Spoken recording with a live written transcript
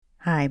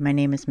Hi, my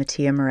name is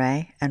Mattia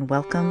Murray, and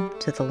welcome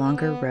to The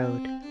Longer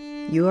Road.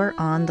 You are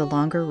on the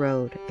longer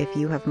road if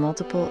you have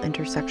multiple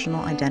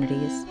intersectional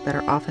identities that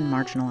are often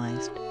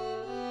marginalized.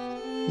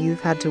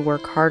 You've had to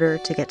work harder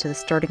to get to the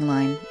starting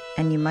line,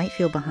 and you might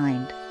feel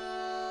behind.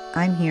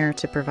 I'm here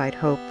to provide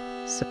hope,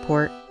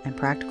 support, and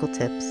practical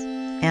tips,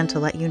 and to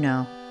let you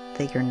know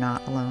that you're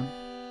not alone.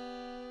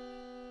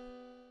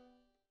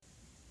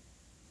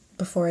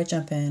 Before I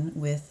jump in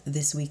with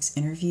this week's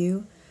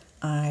interview,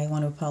 I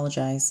want to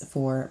apologize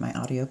for my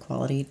audio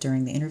quality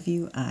during the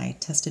interview. I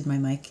tested my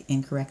mic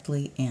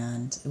incorrectly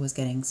and it was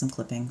getting some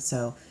clipping,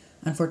 so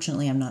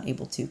unfortunately I'm not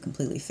able to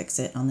completely fix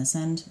it on this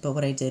end, but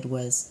what I did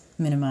was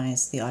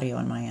minimize the audio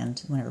on my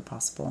end whenever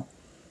possible,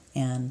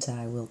 and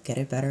I will get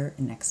it better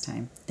next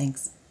time.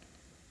 Thanks.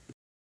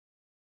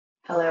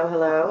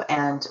 Hello,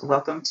 and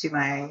welcome to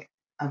my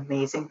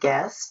amazing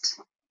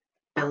guest,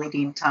 Billie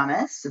Dean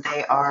Thomas.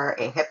 They are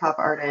a hip hop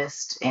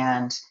artist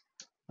and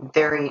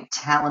very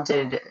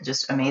talented,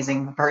 just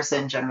amazing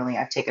person. Generally,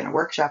 I've taken a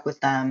workshop with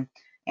them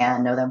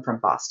and know them from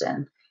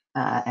Boston.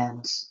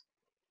 And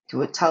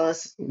tell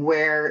us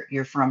where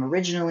you're from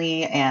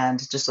originally and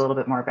just a little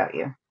bit more about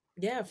you.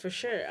 Yeah, for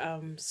sure.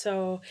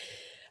 So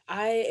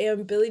I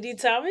am Billie D.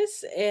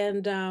 Thomas,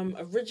 and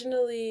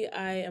originally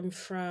I am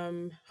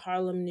from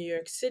Harlem, New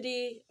York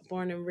City,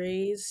 born and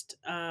raised.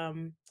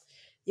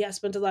 Yeah, I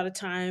spent a lot of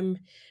time,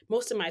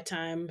 most of my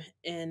time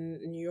in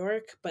New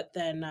York, but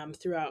then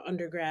throughout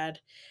undergrad,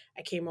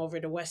 I came over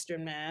to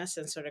Western Mass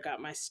and sort of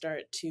got my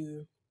start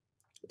to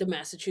the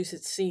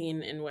Massachusetts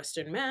scene in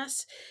Western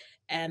Mass.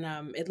 And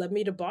it led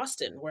me to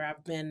Boston, where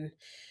I've been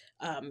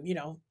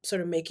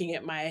sort of making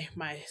it my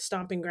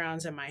stomping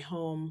grounds and my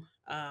home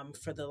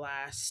for the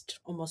last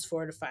almost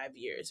 4 to 5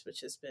 years,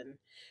 which has been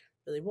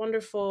really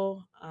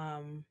wonderful.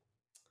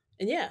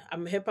 And yeah,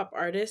 I'm a hip hop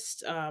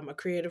artist, a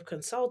creative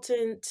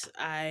consultant.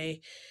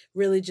 I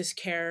really just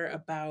care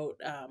about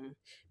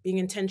being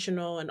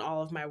intentional in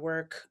all of my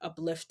work,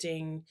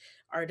 uplifting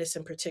artists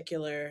in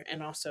particular,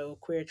 and also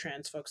queer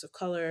trans folks of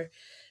color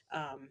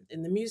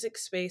in the music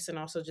space and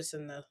also just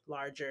in the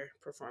larger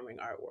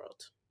performing art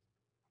world.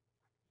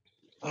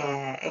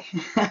 Yay.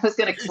 I was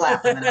going to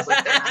clap and then I was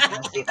like, they're not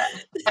going to see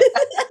that.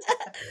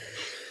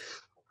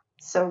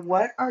 So,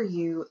 what are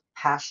you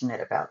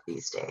passionate about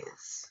these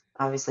days?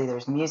 Obviously,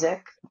 there's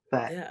music,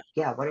 but Yeah.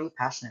 yeah, what are you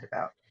passionate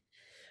about?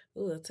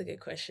 Oh, that's a good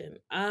question.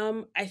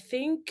 I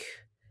think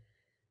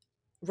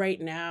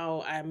right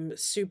now I'm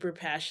super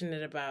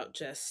passionate about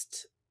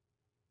just,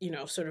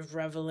 sort of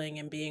reveling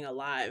and being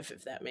alive,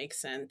 if that makes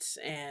sense.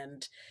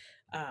 And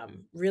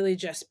really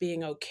just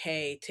being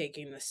okay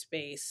taking the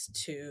space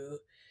to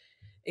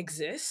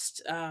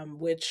exist,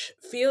 which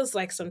feels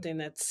like something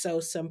that's so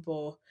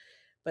simple,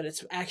 but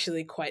it's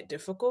actually quite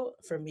difficult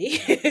for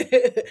me.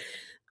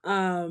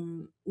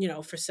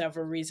 For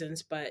several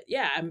reasons. But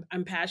yeah,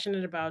 I'm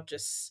passionate about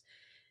just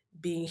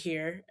being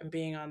here and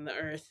being on the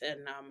earth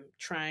and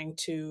trying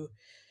to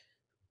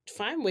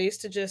find ways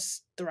to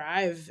just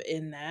thrive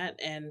in that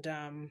and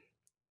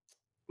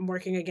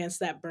working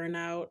against that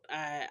burnout.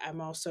 I'm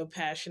also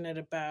passionate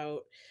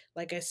about,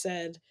 like I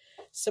said,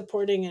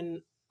 supporting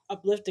and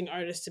uplifting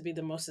artists to be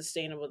the most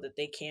sustainable that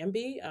they can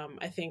be.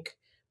 I think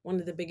one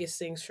of the biggest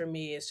things for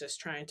me is just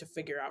trying to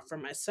figure out for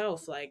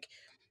myself, like,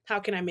 how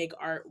can I make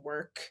art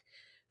work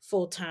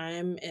full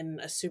time in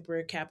a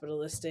super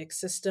capitalistic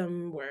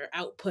system where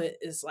output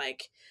is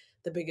like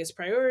the biggest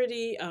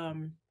priority.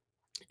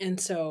 And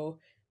so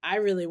I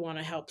really want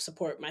to help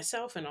support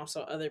myself and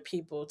also other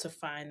people to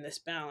find this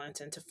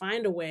balance and to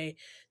find a way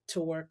to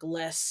work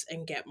less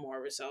and get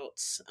more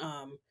results.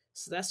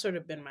 So that's sort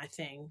of been my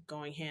thing,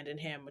 going hand in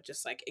hand with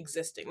just like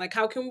existing. Like,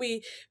 how can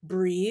we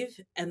breathe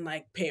and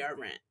like pay our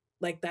rent?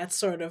 Like, that's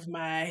sort of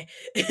my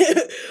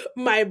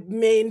my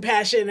main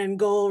passion and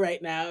goal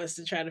right now, is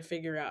to try to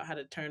figure out how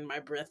to turn my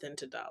breath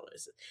into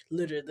dollars,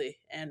 literally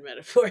and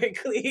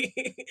metaphorically.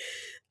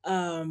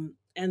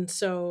 And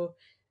so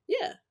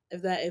yeah,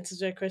 if that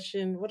answers your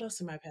question, what else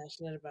am I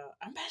passionate about?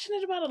 I'm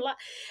passionate about a lot.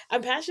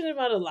 I'm passionate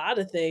about a lot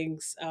of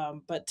things.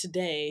 But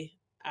today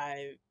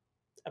I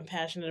I'm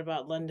passionate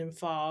about London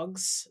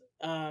fogs.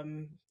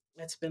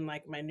 That's been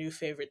like my new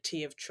favorite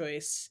tea of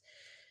choice.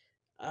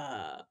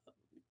 Uh,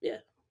 yeah,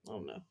 I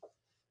don't know.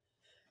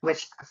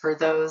 Which, for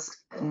those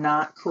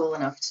not cool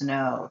enough to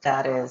know,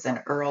 that is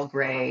an Earl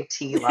Grey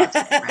tea latte,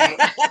 right?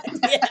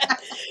 Yeah,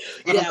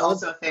 It is yeah,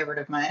 also a favorite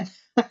of mine.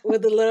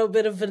 with a little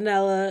bit of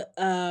vanilla.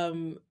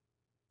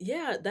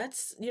 Yeah,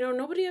 that's,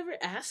 nobody ever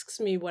asks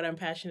me what I'm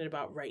passionate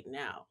about right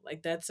now.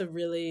 Like, that's a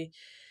really,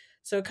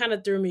 so it kind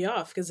of threw me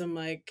off because I'm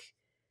like,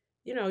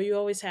 you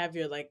always have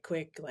your like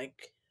quick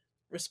like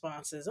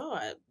responses, oh,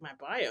 my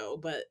bio,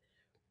 but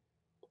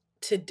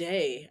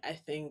today I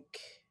think,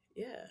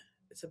 yeah,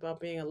 it's about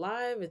being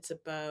alive. It's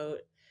about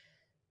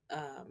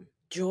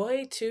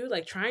joy too,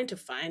 like trying to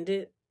find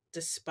it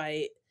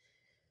despite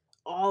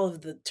all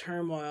of the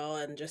turmoil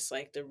and just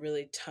like the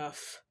really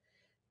tough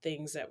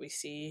things that we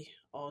see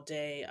all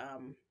day.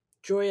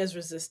 Joy as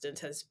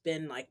resistance has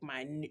been like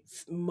my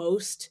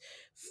most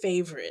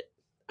favorite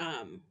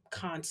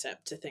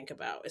concept to think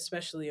about,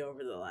 especially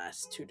over the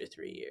last 2 to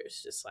 3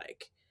 years. Just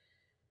like,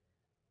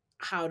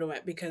 how do I,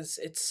 because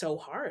it's so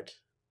hard.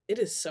 It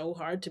is so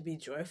hard to be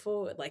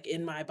joyful, like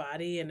in my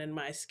body and in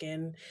my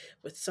skin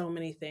with so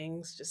many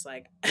things. Just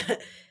like,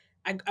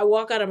 I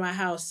walk out of my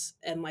house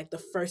and like the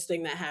first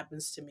thing that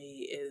happens to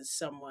me is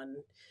someone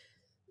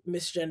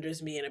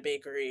misgenders me in a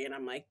bakery, and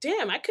I'm like,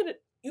 damn, I could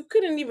you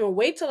couldn't even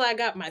wait till I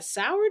got my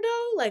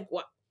sourdough. Like,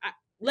 what?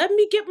 Let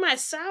me get my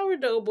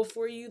sourdough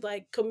before you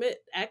like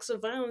commit acts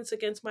of violence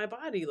against my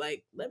body.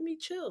 Like, let me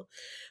chill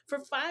for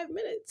 5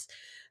 minutes.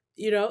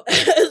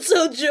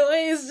 So joy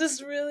is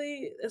just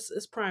really,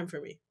 it's prime for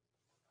me.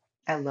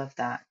 I love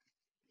that.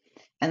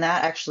 And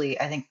that actually,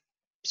 I think,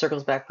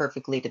 circles back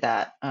perfectly to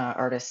that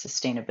artist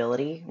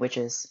sustainability, which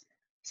is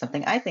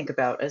something I think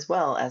about as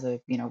well as a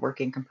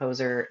working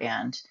composer,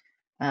 and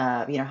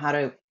how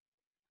to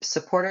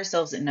support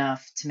ourselves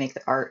enough to make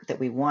the art that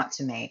we want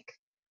to make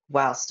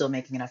while still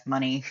making enough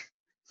money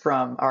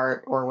from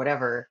art or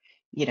whatever,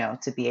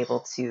 to be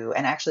able to.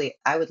 And actually,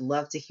 I would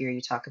love to hear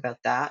you talk about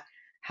that,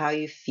 how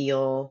you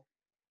feel.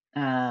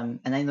 And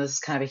I know this is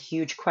kind of a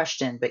huge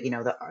question, but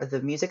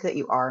the music that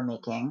you are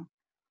making,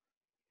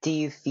 do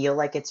you feel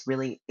like it's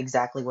really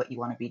exactly what you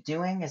want to be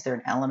doing? Is there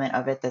an element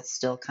of it that's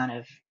still kind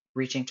of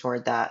reaching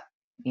toward that,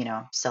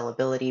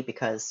 sellability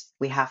because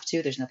we have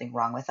to? There's nothing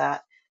wrong with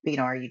that. But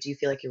do you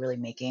feel like you're really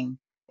making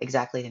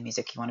exactly the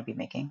music you want to be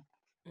making?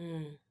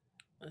 Mm,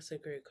 that's a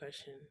great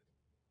question.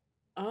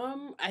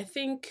 I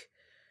think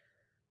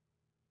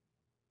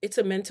it's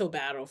a mental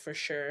battle for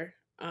sure.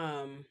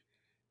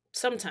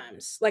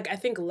 Sometimes, like, I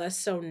think less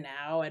so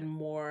now and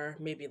more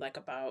maybe like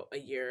about a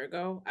year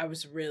ago. I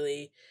was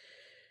really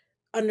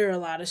under a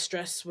lot of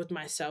stress with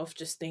myself,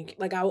 just thinking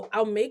like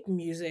I'll make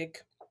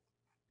music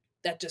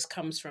that just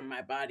comes from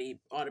my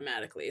body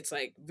automatically. It's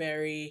like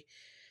very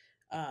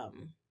a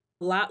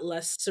lot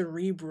less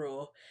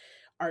cerebral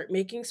art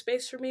making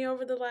space for me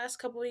over the last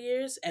couple of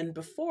years. And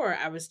before,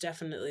 I was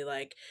definitely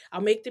like,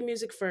 I'll make the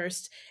music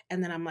first,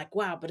 and then I'm like,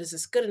 wow, but is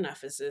this good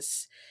enough? Is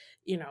this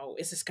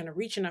going to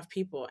reach enough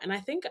people? And I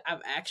think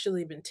I've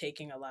actually been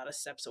taking a lot of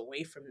steps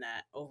away from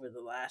that over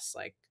the last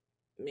like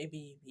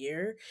maybe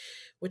year,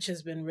 which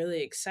has been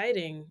really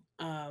exciting.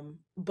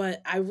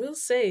 But I will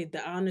say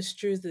the honest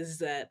truth is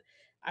that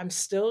I'm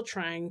still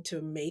trying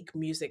to make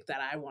music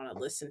that I want to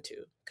listen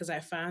to, because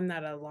I found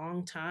that a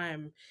long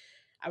time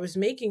I was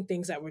making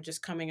things that were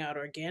just coming out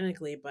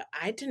organically, but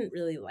I didn't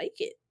really like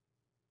it.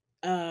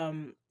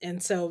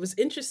 And so it was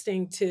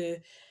interesting to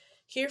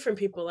hear from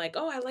people like,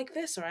 "Oh, I like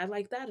this or I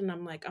like that." And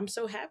I'm like, I'm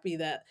so happy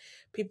that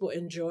people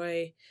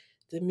enjoy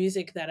the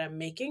music that I'm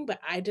making, but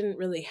I didn't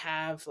really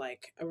have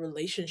like a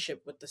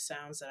relationship with the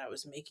sounds that I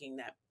was making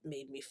that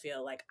made me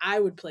feel like I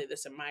would play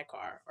this in my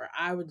car or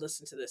I would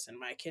listen to this in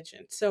my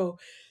kitchen. So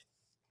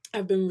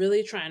I've been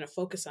really trying to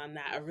focus on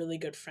that. A really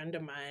good friend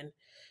of mine,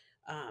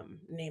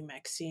 named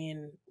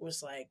Maxine,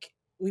 was like,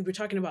 we were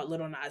talking about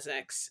Little Nas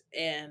X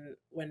and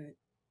when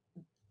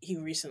he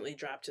recently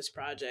dropped his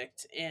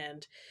project,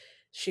 and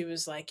she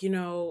was like,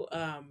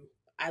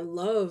 I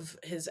love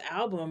his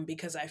album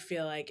because I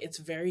feel like it's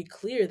very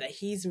clear that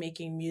he's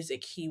making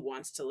music he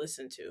wants to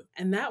listen to.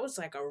 And that was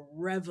like a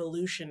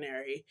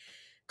revolutionary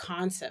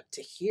concept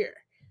to hear.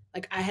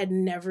 Like, I had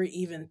never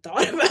even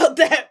thought about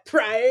that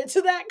prior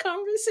to that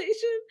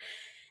conversation.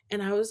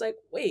 And I was like,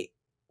 wait,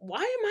 why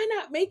am I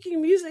not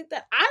making music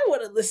that I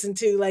want to listen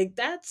to? Like,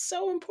 that's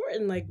so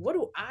important. Like, what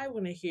do I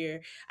want to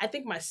hear? I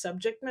think my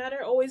subject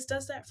matter always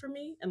does that for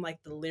me. And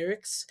like the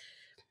lyrics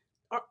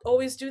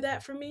always do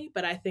that for me.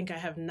 But I think I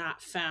have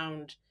not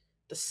found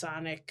the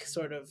sonic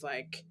sort of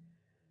like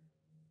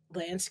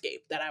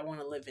landscape that I want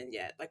to live in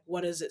yet. Like,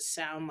 what does it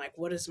sound like?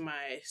 What is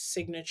my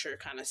signature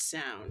kind of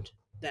sound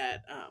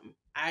that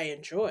I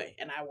enjoy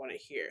and I want to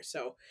hear?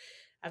 So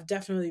I've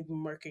definitely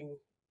been working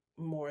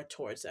more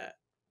towards that.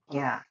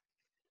 Yeah.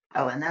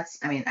 Oh, and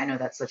I mean, I know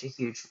that's such a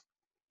huge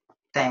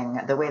thing.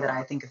 The way that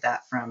I think of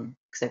that from,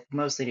 because I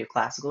mostly do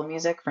classical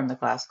music, from the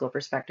classical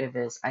perspective,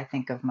 is I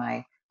think of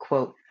my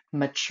quote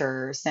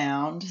mature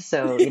sound.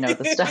 So,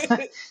 the stuff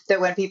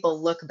that when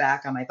people look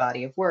back on my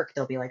body of work,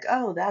 they'll be like,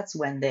 oh, that's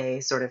when they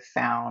sort of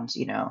found,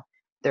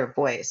 their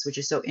voice, which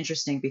is so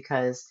interesting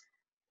because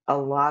a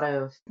lot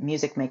of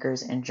music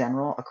makers in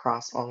general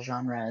across all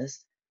genres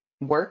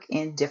work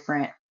in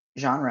different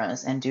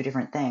genres and do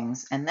different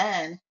things. And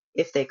then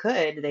if they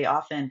could, they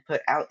often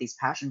put out these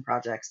passion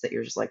projects that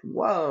you're just like,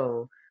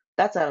 whoa,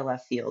 that's out of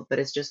left field. But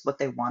it's just what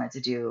they wanted to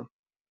do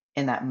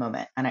in that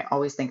moment. And I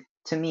always think,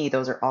 to me,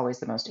 those are always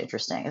the most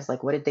interesting. Is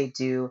like, what did they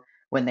do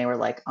when they were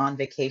like on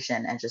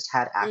vacation and just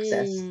had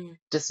access Mm,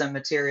 to some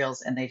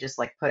materials and they just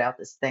like put out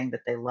this thing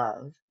that they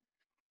love?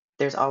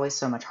 There's always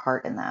so much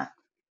heart in that.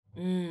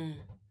 mm,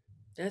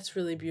 that's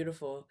really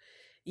beautiful.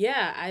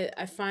 Yeah,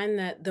 I find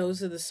that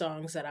those are the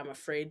songs that I'm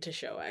afraid to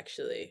show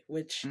actually,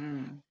 which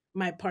Mm.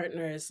 my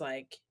partner is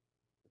like,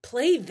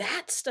 play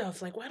that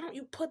stuff. Like, why don't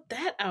you put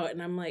that out?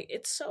 And I'm like,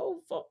 it's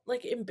so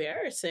like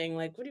embarrassing.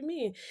 Like, what do you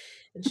mean?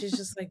 And she's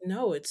just like,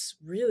 no, it's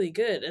really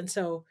good. And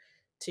so,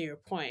 to your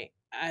point,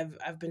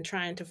 I've been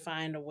trying to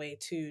find a way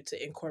to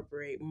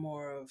incorporate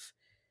more of,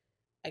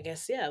 I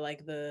guess, yeah,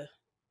 like the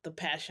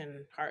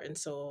passion, heart and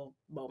soul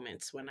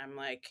moments when I'm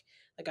like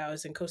I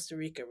was in Costa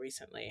Rica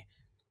recently,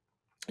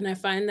 and I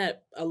find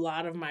that a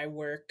lot of my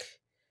work,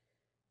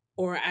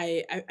 or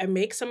I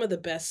make some of the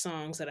best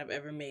songs that I've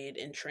ever made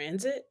in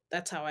transit.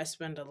 That's how I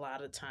spend a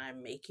lot of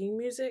time making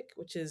music,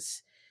 which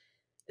is,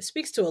 it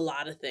speaks to a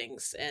lot of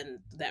things and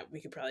that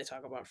we could probably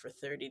talk about for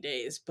 30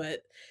 days,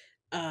 but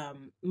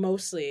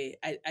mostly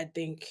I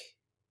think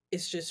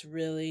it's just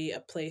really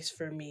a place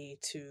for me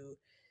to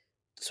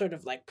sort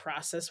of like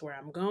process where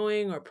I'm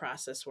going or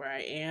process where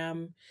I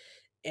am.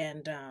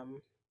 And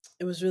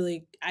it was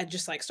really, I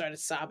just like started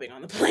sobbing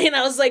on the plane.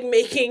 I was like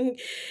making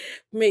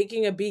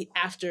a beat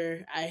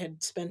after I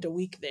had spent a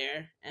week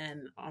there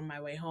and on my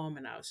way home,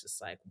 and I was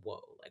just like,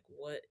 whoa, like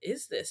what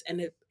is this?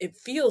 And it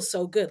feels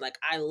so good. Like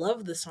I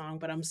love the song,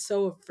 but I'm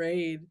so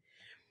afraid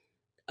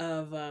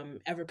of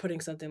ever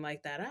putting something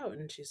like that out.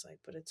 And she's like,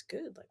 but it's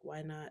good. Like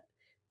why not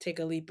take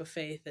a leap of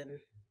faith and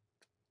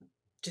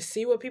just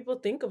see what people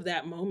think of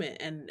that moment,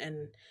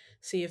 and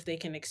see if they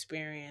can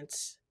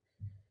experience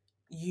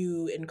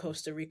you in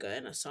Costa Rica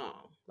in a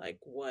song, like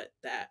what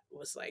that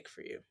was like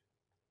for you.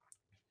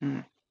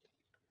 Mm,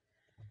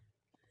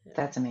 Yeah.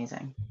 that's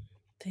amazing.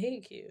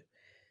 Thank you.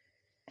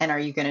 And are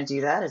you going to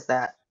do that? Is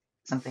that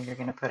something you're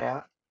going to put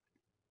out?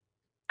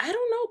 I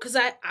don't know, cuz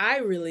I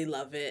really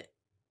love it,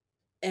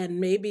 and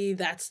maybe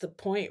that's the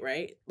point,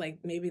 right? Like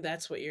maybe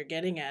that's what you're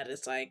getting at,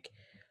 is like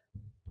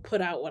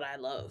put out what I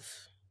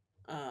love.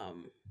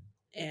 Um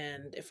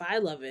and if I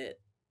love it,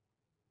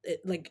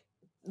 it like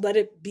let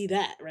it be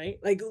that, right?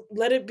 Like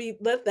let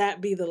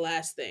that be the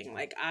last thing.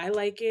 Like I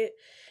like it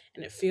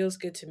and it feels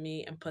good to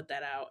me, and put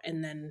that out,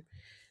 and then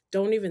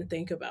don't even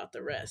think about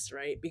the rest,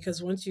 right?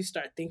 Because once you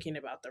start thinking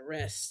about the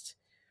rest,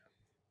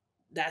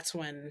 that's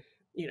when,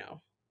 you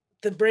know,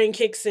 the brain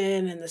kicks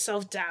in, and the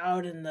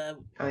self-doubt and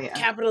the Oh, yeah.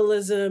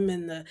 capitalism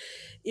and the,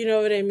 you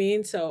know what I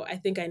mean? So I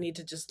think I need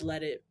to just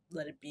let it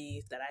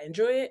be that I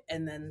enjoy it,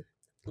 and then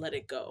let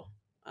it go.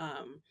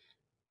 Um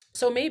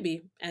so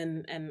maybe,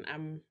 and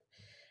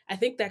I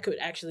think that could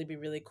actually be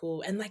really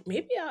cool. And like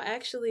maybe I'll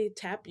actually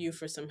tap you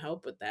for some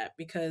help with that,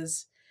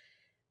 because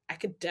I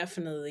could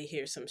definitely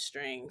hear some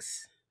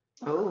strings.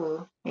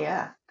 Oh,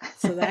 yeah.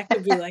 So that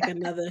could be like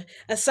another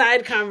a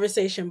side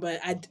conversation, but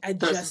I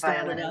Throw some just thought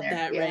violin in about there.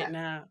 that right Yeah.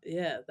 now.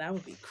 Yeah, that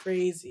would be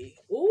crazy.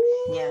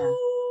 Yeah.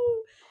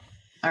 Ooh.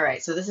 All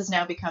right. So this is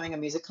now becoming a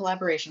music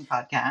collaboration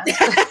podcast.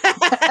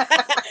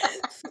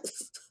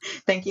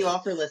 Thank you all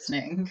for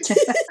listening.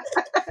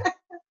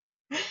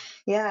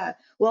 Yeah.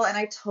 Well, and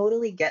I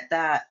totally get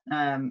that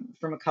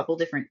from a couple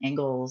different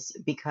angles,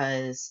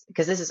 because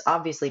this is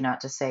obviously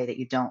not to say that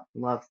you don't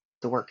love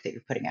the work that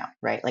you're putting out,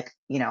 right? Like,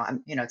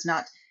 it's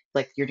not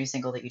like your new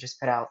single that you just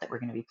put out that we're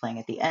going to be playing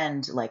at the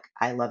end. Like,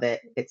 I love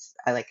it.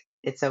 I like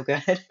it's so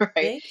good, right?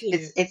 Thank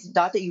It's you. it's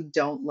not that you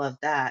don't love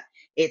that.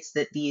 It's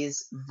that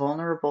these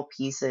vulnerable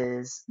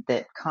pieces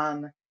that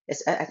come.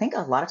 I think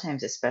a lot of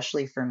times,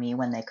 especially for me,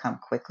 when they come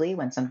quickly,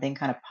 when something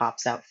kind of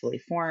pops out fully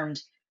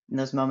formed in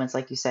those moments,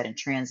 like you said, in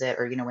transit,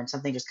 or when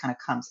something just kind of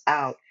comes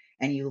out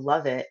and you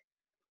love it,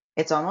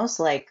 it's almost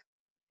like,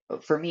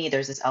 for me,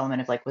 there's this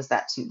element of like, was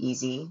that too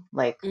easy?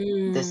 Like,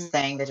 this Mm,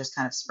 thing that just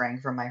kind of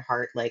sprang from my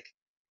heart, like,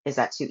 is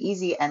that too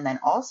easy? And then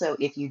also,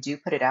 if you do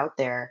put it out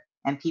there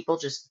and people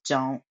just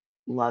don't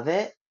love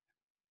it,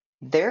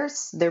 they're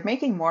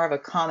making more of a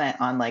comment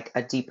on like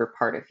a deeper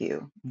part of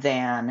you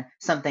than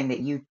something that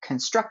you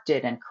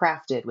constructed and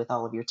crafted with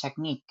all of your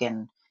technique.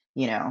 And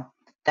you know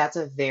that's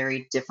a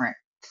very different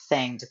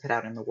thing to put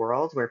out in the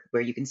world,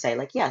 where you can say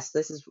like, yes,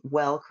 this is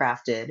well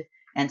crafted,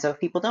 and so if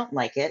people don't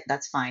like it,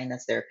 that's fine,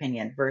 that's their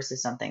opinion,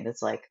 versus something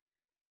that's like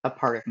a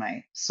part of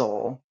my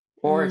soul,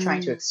 or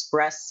trying to mm.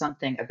 express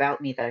something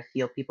about me that I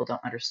feel people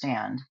don't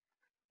understand.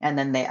 And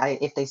then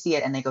if they see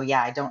it and they go,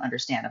 yeah, I don't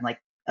understand, I'm like,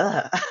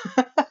 ugh.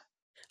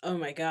 Oh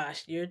my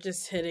gosh, you're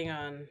just hitting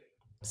on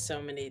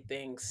so many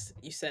things.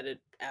 You said it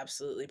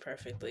absolutely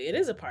perfectly. It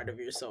is a part of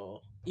your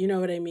soul. You know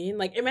what I mean?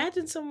 Like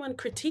imagine someone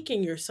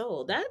critiquing your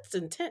soul. That's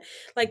intense.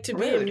 Like to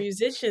be a Rude.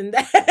 musician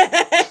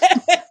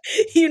that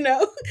you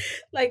know,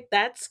 like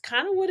that's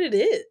kind of what it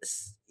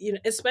is. You know,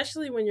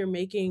 especially when you're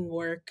making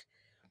work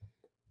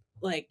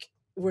like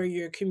where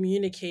you're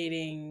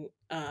communicating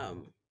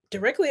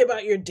directly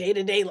about your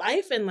day-to-day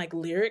life, and like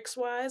lyrics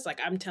wise,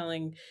 like I'm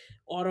telling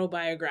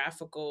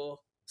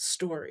autobiographical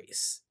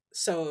stories.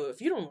 So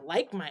if you don't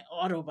like my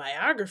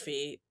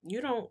autobiography,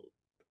 you don't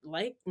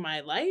like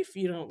my life,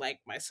 you don't like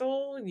my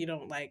soul, you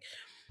don't like,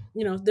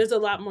 you know, there's a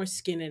lot more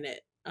skin in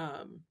it.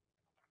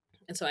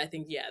 And so I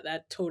think, yeah,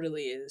 that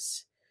totally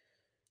is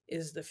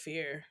the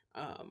fear.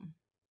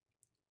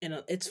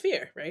 It's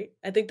fear, right?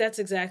 I think that's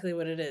exactly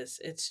what it is.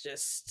 It's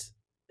just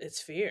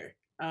it's fear.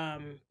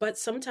 But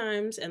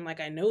sometimes, and like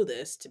I know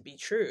this to be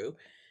true,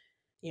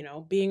 you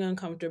know, being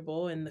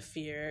uncomfortable and the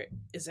fear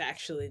is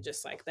actually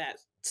just like that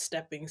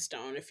stepping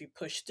stone. If you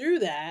push through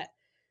that,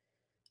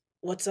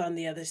 what's on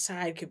the other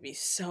side could be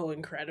so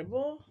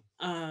incredible.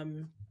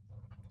 And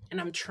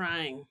I'm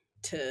trying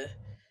to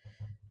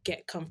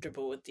get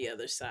comfortable with the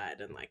other side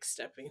and like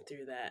stepping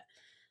through that.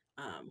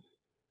 Um,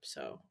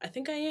 so I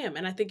think I am.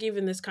 And I think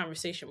even this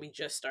conversation, we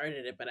just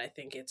started it, but I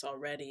think it's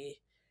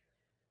already,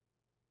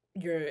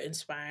 you're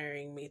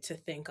inspiring me to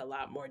think a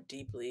lot more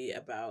deeply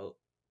about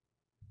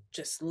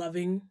just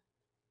loving.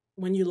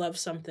 When you love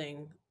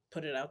something,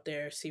 put it out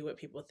there, see what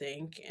people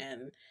think,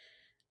 and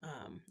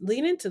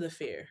lean into the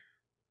fear.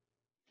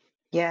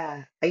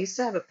 Yeah, I used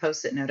to have a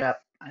post-it note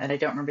up, and I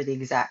don't remember the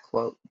exact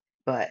quote,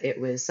 but it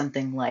was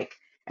something like,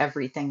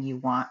 everything you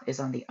want is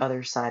on the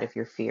other side of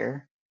your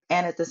fear.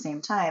 And at the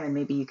same time, and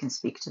maybe you can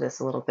speak to this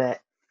a little bit,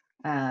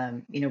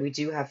 we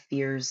do have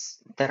fears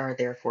that are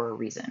there for a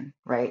reason,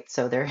 right?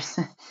 So there's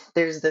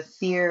there's the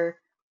fear,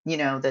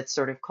 that's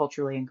sort of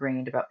culturally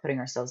ingrained about putting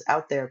ourselves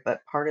out there,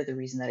 but part of the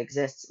reason that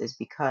exists is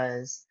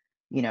because,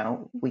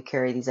 we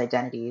carry these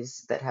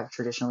identities that have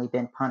traditionally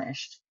been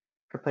punished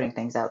for putting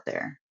things out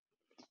there.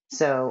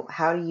 So,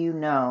 how do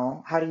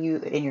you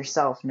in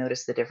yourself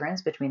notice the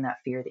difference between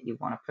that fear that you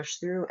want to push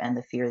through and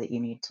the fear that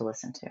you need to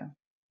listen to?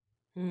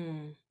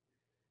 Hmm.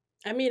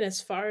 I mean,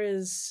 as far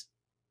as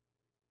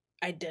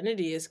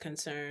identity is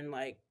concerned,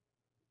 like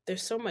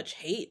there's so much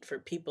hate for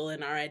people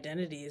in our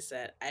identities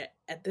that I,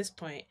 at this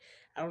point,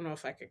 I don't know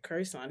if I could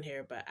curse on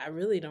here, but I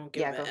really don't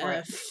give Yeah, a go for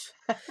it.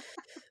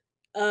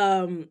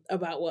 f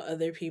about what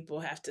other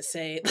people have to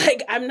say.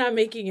 Like I'm not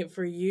making it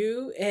for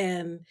you.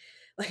 And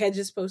like I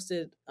just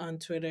posted on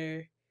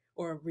Twitter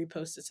or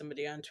reposted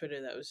somebody on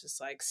Twitter that was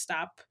just like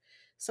stop,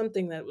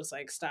 something that was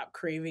like stop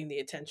craving the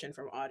attention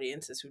from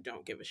audiences who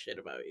don't give a shit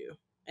about you.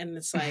 And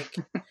it's like,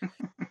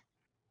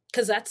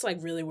 because that's like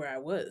really where I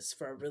was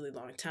for a really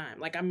long time.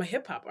 Like I'm a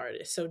hip hop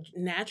artist, so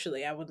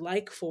naturally I would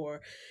like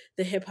for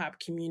the hip hop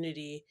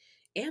community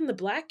and the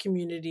black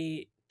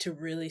community to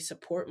really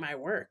support my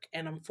work.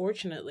 And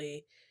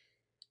unfortunately,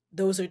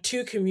 those are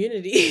two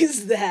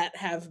communities that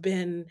have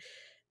been,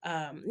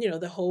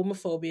 the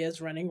homophobia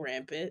is running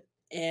rampant,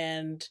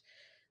 and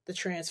the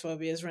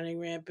transphobia is running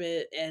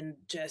rampant, and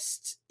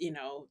just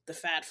the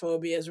fat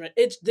phobia is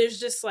it's there's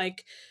just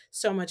like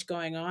so much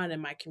going on in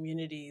my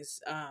communities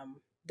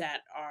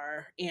that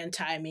are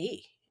anti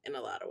me in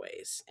a lot of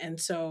ways. And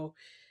so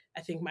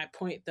I think my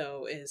point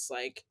though is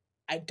like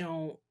I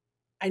no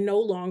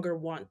longer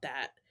want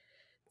that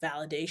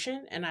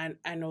validation, and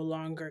I no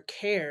longer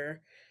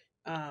care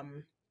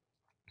um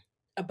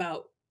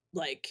about,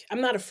 like,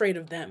 I'm not afraid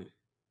of them.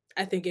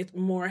 I think it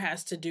more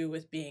has to do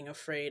with being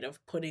afraid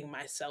of putting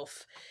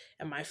myself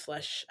and my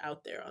flesh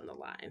out there on the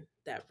line.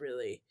 That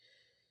really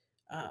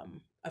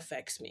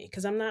affects me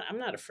because I'm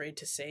not afraid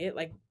to say it.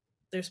 Like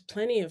there's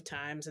plenty of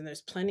times and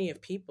there's plenty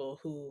of people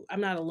who, I'm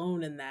not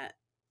alone in that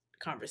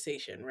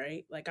conversation,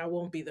 right? Like I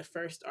won't be the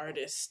first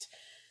artist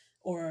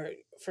or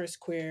first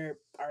queer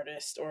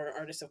artist or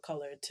artist of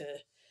color to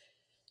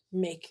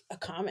make a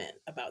comment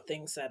about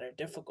things that are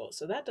difficult.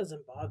 So that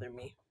doesn't bother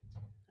me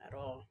at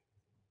all.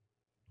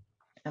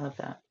 I love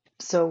that.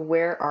 So,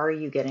 where are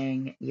you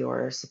getting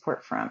your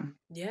support from?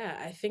 Yeah,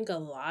 I think a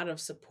lot of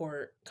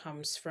support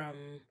comes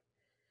from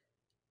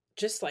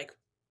just like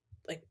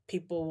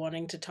people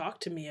wanting to talk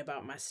to me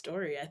about my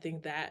story. I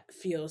think that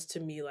feels to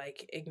me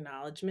like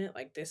acknowledgement,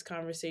 like this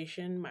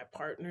conversation. My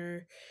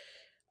partner,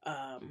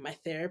 my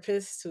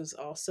therapist, who's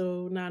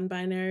also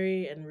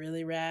non-binary and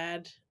really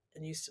rad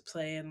and used to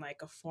play in like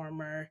a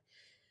former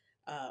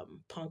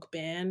punk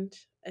band,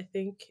 I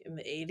think in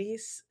the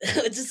 80s,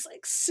 which is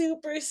like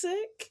super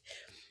sick.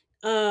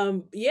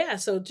 Yeah,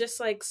 so just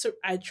like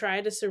I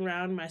try to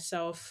surround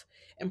myself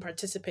and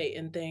participate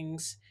in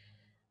things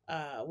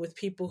with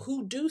people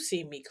who do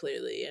see me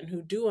clearly and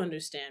who do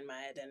understand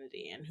my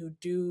identity and who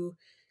do,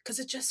 because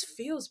it just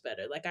feels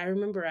better. Like I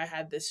remember I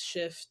had this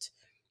shift.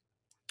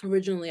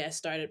 Originally I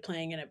started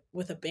playing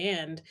with a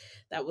band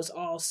that was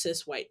all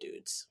cis white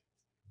dudes,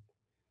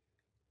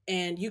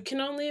 and you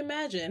can only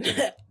imagine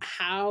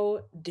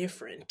how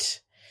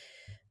different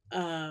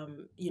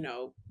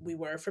we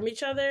were from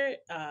each other,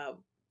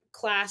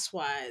 class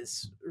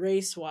wise,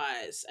 race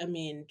wise, I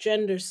mean,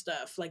 gender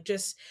stuff, like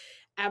just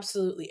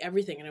absolutely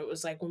everything. And it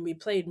was like when we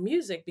played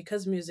music,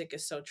 because music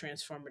is so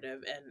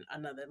transformative in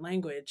another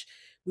language,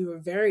 we were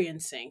very in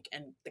sync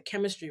and the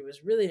chemistry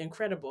was really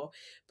incredible.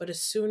 But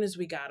as soon as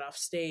we got off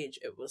stage,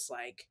 it was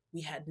like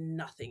we had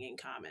nothing in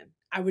common.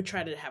 I would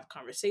try to have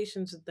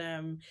conversations with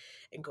them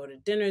and go to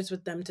dinners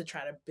with them to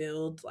try to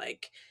build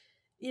like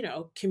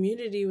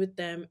community with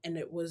them, and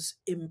it was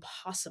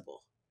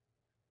impossible,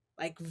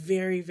 like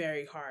very,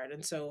 very hard.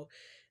 And so,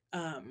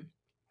 um,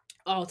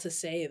 all to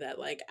say that,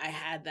 like, I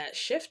had that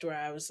shift where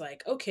I was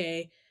like,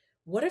 okay,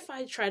 what if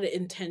I try to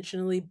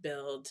intentionally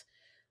build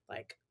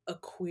like a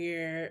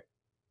queer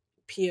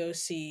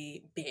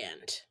POC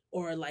band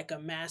or like a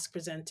mask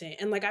presenting,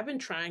 and like I've been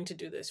trying to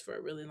do this for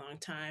a really long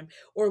time.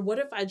 Or what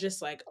if I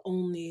just like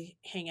only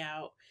hang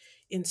out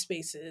in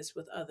spaces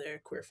with other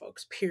queer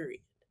folks,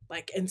 period,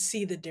 like, and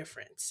see the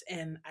difference.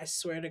 And I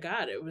swear to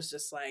God, it was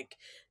just like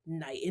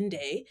night and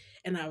day.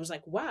 And I was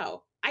like,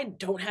 wow, I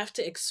don't have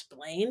to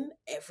explain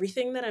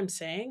everything that I'm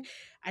saying.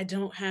 I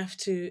don't have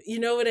to, you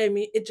know what I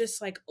mean? It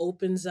just like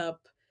opens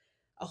up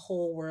a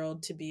whole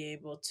world to be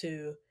able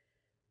to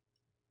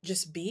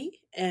just be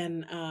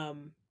and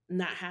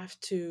not have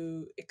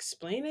to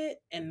explain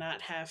it and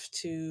not have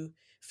to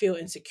feel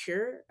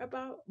insecure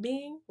about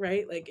being,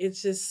 right? Like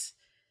it's just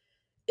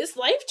it's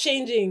life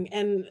changing.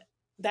 And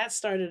that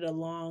started a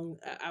long,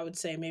 I would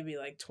say maybe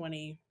like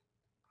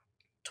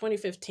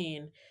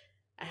 2015.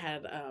 I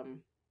had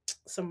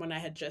someone I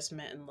had just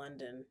met in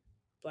London,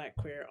 black,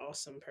 queer,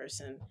 awesome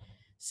person,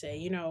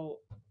 say,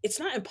 it's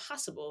not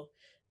impossible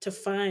to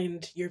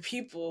find your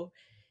people.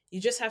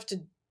 You just have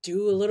to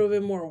do a little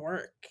bit more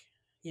work,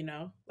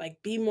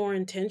 like be more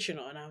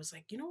intentional. And I was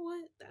like, you know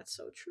what? That's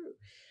so true.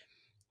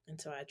 And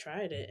so I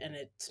tried it, and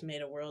it's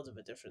made a world of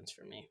a difference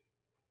for me.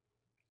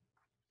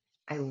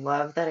 I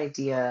love that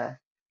idea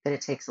that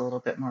it takes a little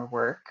bit more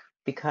work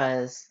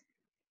because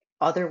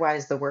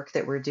otherwise the work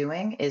that we're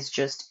doing is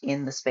just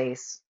in the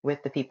space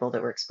with the people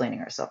that we're explaining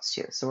ourselves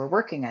to. So we're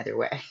working either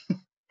way.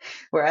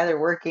 We're either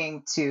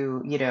working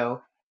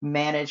to,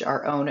 manage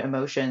our own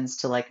emotions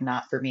to like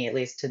not, for me at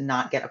least, to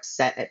not get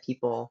upset at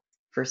people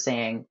for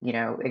saying,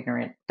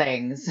 ignorant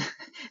things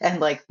and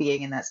like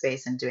being in that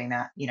space and doing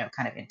that,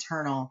 kind of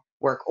internal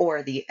work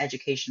or the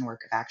education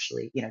work of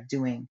actually,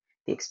 doing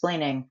the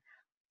explaining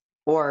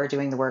or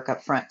doing the work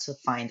up front to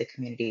find the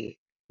community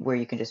where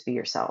you can just be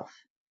yourself,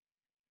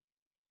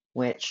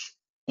 which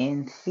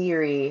in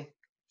theory,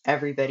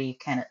 everybody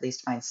can at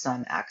least find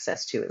some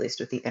access to, at least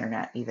with the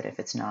internet, even if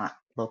it's not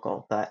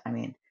local. But I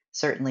mean,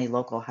 certainly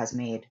local has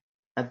made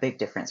a big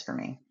difference for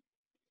me.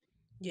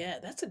 Yeah,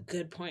 that's a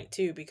good point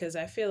too, because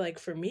I feel like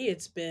for me,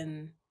 it's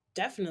been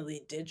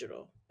definitely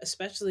digital,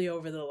 especially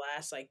over the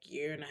last like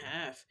year and a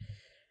half.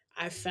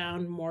 I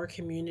found more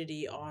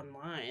community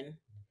online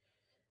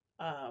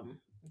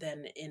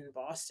than in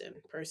Boston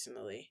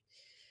personally.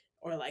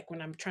 Or like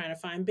when I'm trying to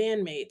find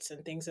bandmates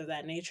and things of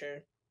that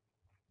nature,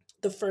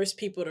 the first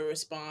people to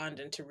respond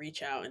and to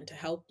reach out and to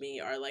help me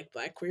are like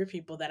black queer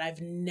people that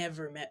I've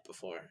never met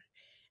before.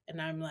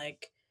 And I'm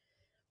like,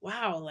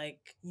 wow,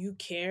 like you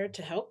care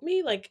to help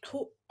me? Like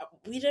who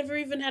we never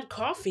even had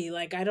coffee.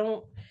 Like I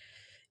don't,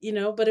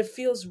 but it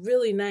feels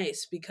really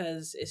nice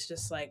because it's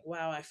just like,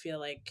 wow, I feel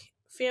like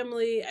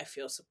family, I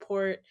feel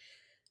support,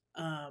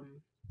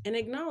 um and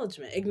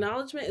acknowledgement.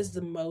 Acknowledgement is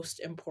the most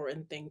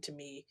important thing to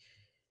me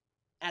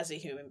as a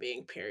human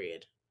being,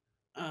 period.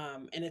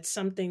 And it's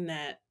something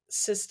that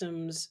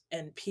systems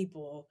and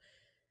people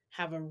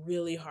have a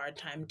really hard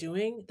time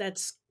doing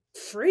that's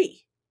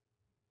free.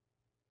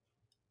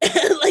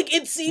 Like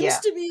it seems Yeah.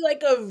 to be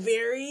like a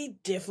very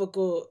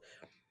difficult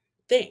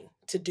thing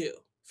to do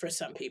for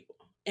some people.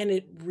 And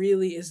it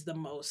really is the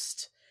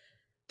most,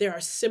 there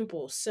are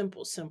simple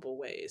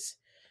ways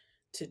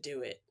to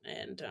do it.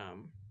 And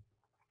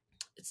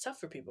it's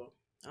tough for people.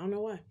 I don't know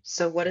why.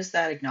 So what does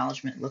that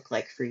acknowledgement look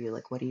like for you?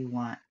 Like, what do you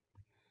want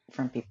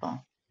from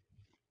people?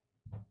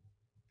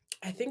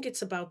 I think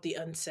it's about the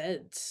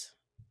unsaids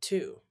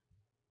too,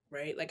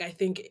 right? Like I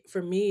think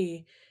for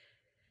me,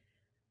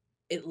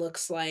 it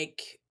looks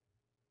like,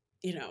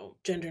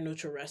 gender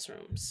neutral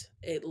restrooms.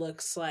 It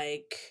looks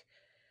like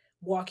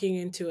walking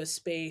into a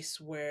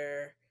space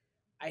where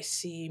I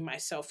see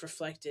myself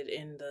reflected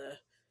in the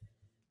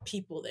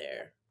people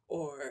there,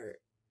 or,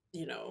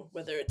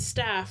 whether it's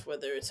staff,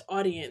 whether it's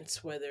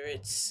audience, whether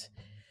it's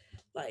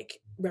like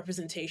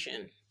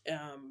representation.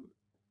 Um,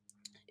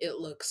 it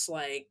looks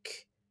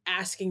like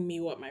asking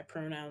me what my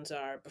pronouns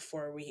are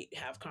before we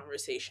have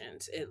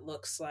conversations. It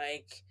looks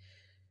like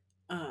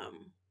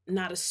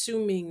not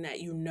assuming that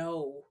you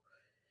know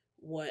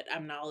what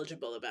I'm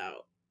knowledgeable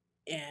about.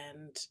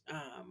 And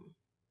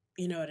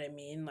you know what I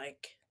mean?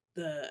 Like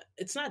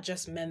it's not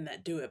just men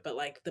that do it, but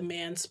like the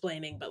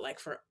mansplaining, but like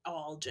for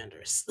all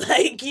genders.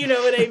 Like, you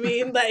know what I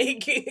mean?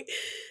 Like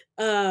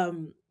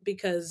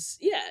because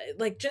yeah,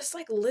 like just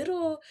like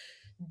little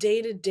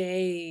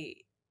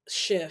day-to-day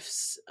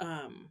shifts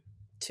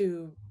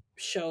to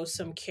show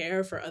some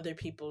care for other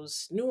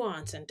people's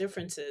nuance and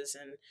differences,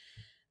 and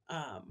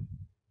um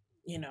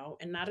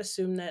and not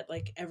assume that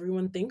like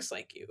everyone thinks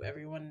like you,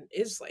 everyone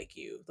is like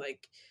you.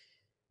 Like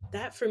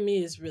that for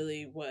me is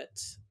really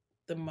what's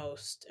the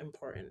most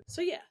important.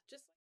 So yeah,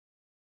 just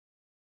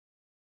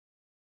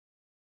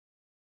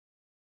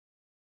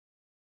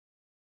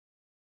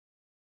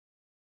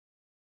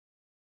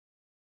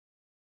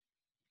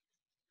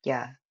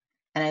Yeah.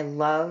 And I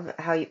love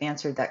how you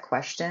answered that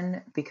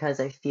question because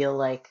I feel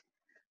like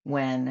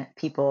when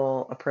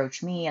people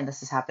approach me, and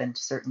this has happened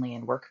certainly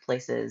in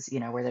workplaces,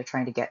 where they're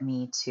trying to get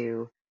me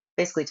to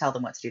basically tell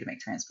them what to do to make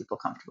trans people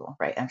comfortable,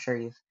 right? I'm sure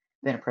you've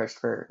been approached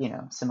for,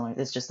 similar.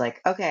 It's just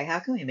like, okay, how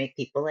can we make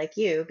people like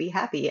you be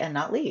happy and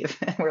not leave?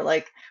 And we're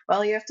like,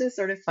 well, you have to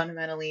sort of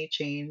fundamentally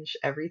change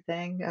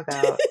everything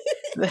about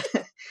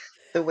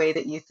the way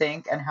that you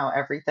think and how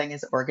everything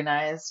is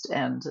organized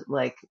and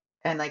like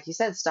you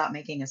said, stop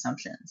making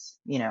assumptions,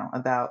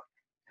 about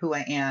who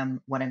I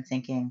am, what I'm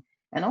thinking,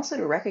 and also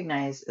to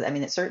recognize, I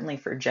mean, it's certainly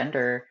for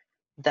gender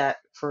that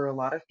for a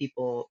lot of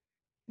people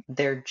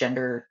their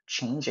gender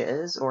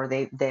changes or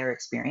their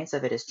experience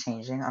of it is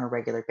changing on a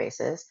regular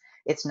basis.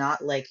 It's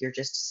not like you're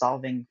just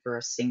solving for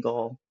a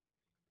single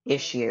Yeah.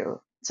 issue.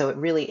 So it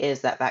really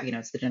is that back,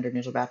 it's the gender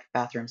neutral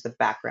bathrooms, the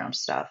background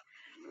stuff.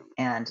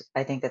 And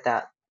I think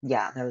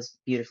yeah, that was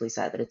beautifully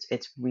said. That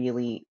it's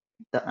really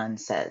the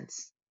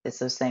unsaids. It's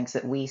those things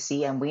that we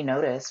see and we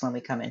notice when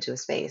we come into a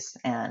space.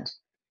 And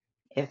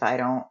if I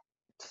don't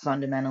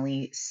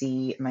fundamentally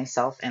see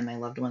myself and my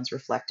loved ones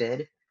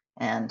reflected,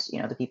 and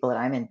the people that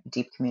I'm in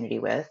deep community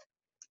with,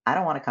 I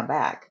don't want to come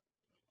back.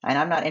 And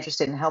I'm not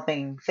interested in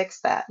helping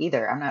fix that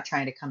either. I'm not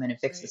trying to come in and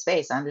fix the Right.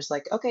 space. I'm just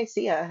like, okay,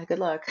 see ya, good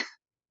luck.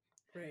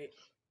 Right.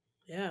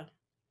 Yeah.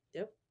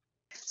 Yep.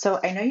 So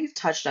I know you've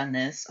touched on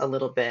this a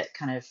little bit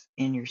kind of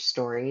in your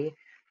story,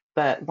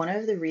 but one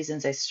of the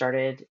reasons I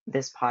started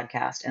this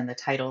podcast and the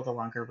title, The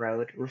Longer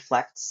Road,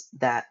 reflects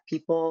that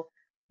people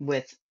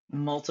with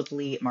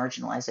multiply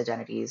marginalized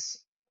identities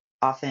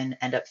often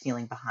end up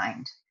feeling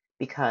behind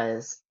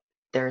because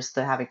there's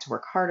the having to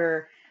work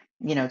harder,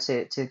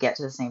 to get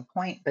to the same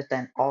point, but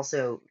then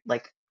also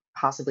like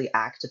possibly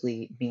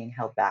actively being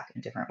held back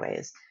in different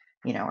ways,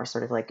 or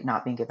sort of like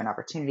not being given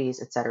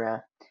opportunities,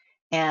 etc.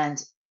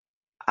 And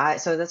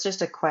so that's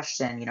just a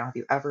question, have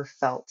you ever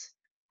felt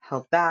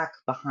held back,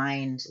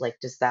 behind? Like,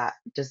 does that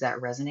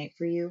resonate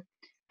for you?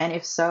 And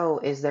if so,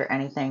 is there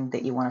anything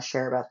that you want to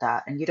share about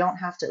that? And you don't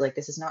have to, like,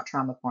 this is not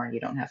trauma porn. You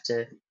don't have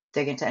to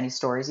dig into any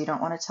stories you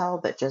don't want to tell,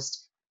 but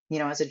just,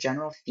 as a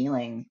general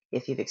feeling,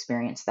 if you've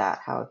experienced that,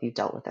 how have you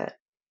dealt with it?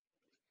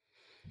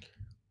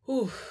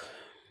 Whew.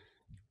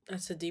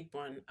 That's a deep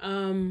one.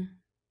 I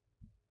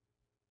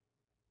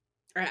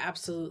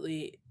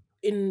absolutely,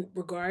 in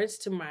regards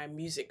to my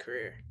music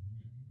career,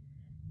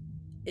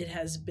 it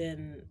has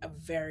been a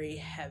very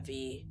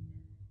heavy,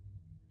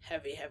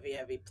 heavy, heavy,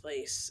 heavy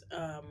place,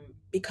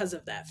 because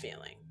of that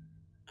feeling.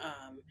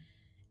 Um,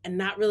 and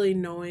not really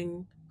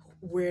knowing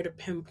where to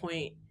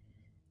pinpoint,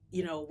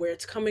 where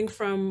it's coming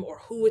from or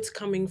who it's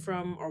coming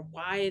from or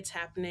why it's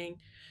happening,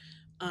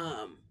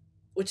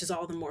 which is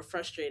all the more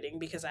frustrating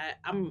because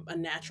I'm a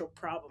natural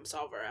problem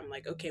solver. I'm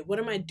like, okay, what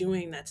am I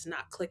doing that's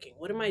not clicking?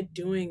 What am I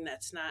doing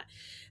that's not?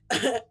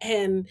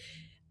 And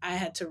I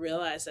had to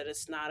realize that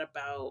it's not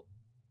about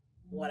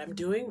what I'm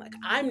doing. Like,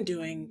 I'm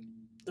doing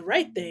the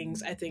right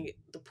things. I think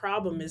the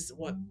problem is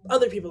what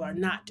other people are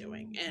not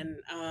doing.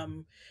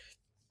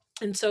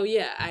 And so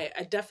yeah,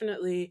 I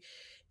definitely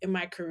in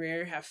my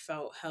career have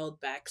felt held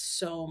back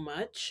so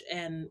much.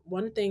 And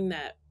one thing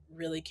that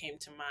really came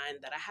to mind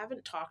that I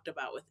haven't talked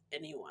about with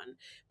anyone,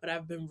 but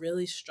I've been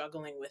really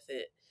struggling with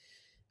it,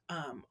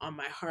 on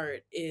my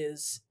heart,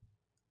 is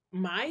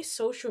my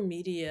social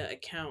media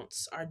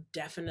accounts are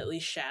definitely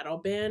shadow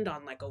banned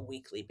on like a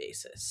weekly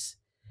basis.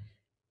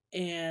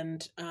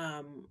 And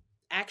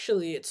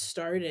actually, it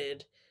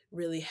started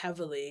really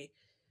heavily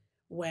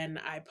when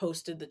I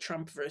posted the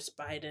Trump versus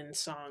Biden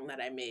song that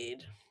I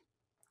made,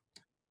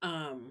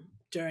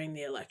 during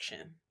the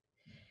election.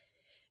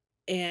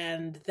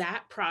 And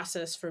that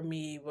process for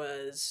me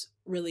was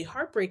really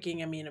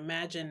heartbreaking. I mean,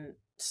 imagine,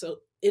 so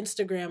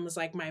Instagram was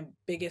like my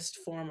biggest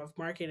form of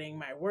marketing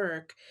my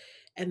work,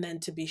 and then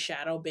to be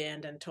shadow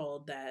banned and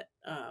told that,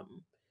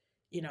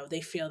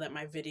 they feel that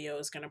my video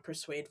is going to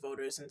persuade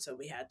voters, and so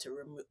we had to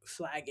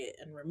flag it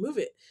and remove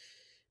it,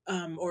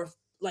 or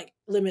like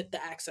limit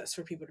the access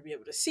for people to be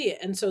able to see it.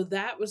 And so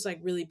that was like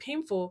really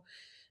painful.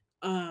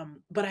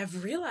 But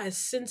I've realized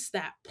since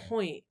that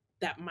point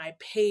that my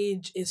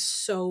page is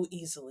so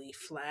easily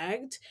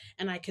flagged,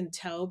 and I can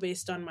tell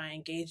based on my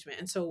engagement.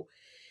 And so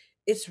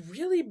it's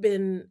really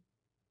been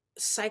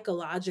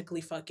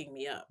psychologically fucking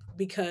me up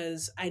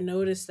because I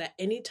noticed that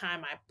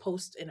anytime I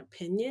post an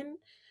opinion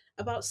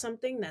about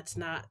something that's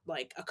not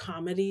like a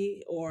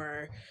comedy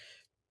or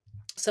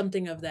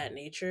something of that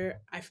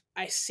nature,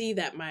 I see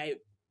that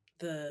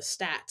the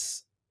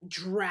stats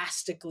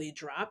drastically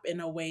drop in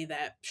a way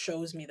that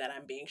shows me that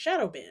I'm being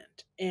shadow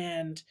banned.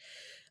 And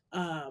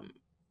um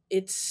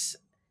it's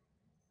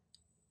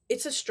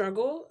it's a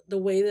struggle. The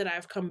way that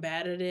I've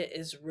combated it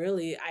is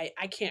really,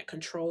 I can't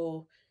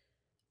control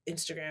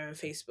Instagram and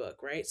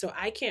Facebook, right? So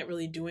I can't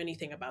really do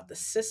anything about the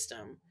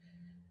system,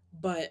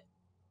 but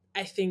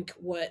I think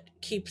what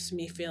keeps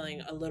me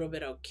feeling a little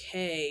bit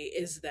okay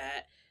is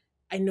that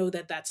I know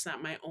that that's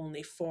not my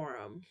only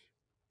forum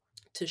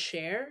to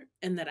share,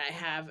 and that I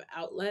have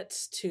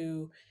outlets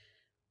to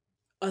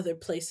other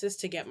places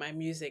to get my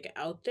music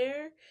out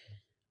there.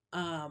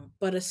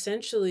 But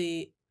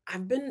essentially,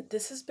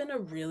 this has been a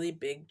really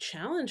big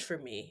challenge for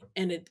me,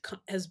 and it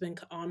has been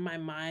on my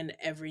mind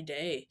every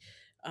day,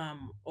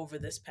 over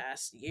this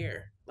past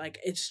year. Like,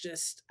 it's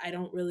just, I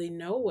don't really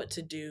know what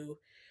to do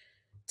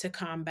to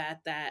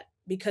combat that,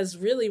 because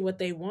really what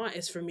they want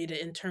is for me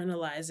to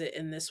internalize it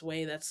in this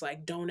way that's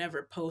like, don't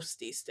ever post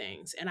these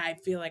things. And I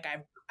feel like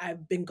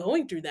I've been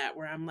going through that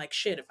where I'm like,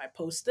 shit, if I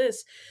post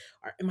this,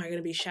 am I going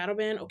to be shadow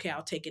banned? Okay,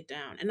 I'll take it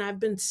down. And I've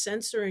been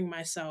censoring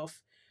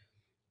myself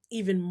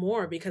even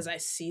more because I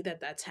see that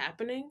that's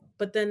happening.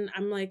 But then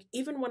I'm like,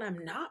 even when I'm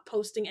not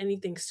posting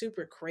anything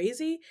super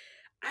crazy,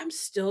 I'm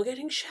still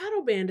getting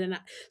shadow banned.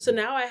 So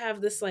now I have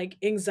this like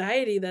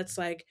anxiety that's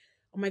like,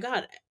 oh my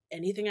God,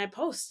 anything I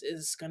post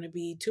is going to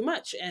be too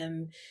much.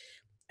 And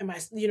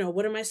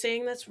what am I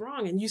saying that's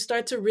wrong? And you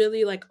start to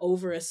really like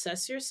over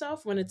assess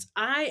yourself when it's,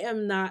 I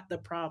am not the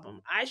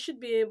problem. I should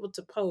be able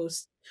to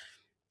post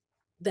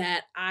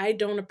that I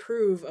don't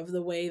approve of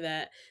the way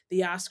that the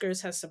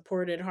Oscars has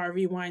supported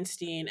Harvey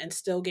Weinstein and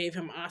still gave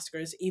him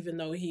Oscars even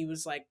though he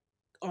was like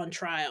on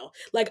trial.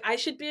 Like I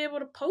should be able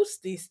to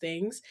post these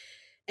things,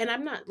 and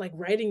I'm not like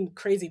writing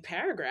crazy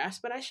paragraphs,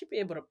 but I should be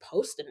able to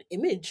post an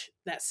image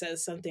that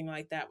says something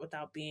like that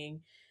without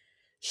being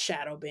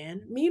shadow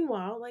banned.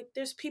 Meanwhile, like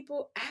there's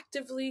people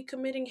actively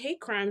committing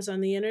hate crimes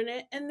on the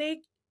internet and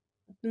they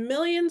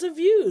millions of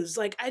views.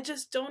 Like I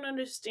just don't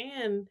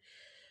understand.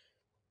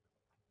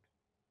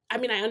 I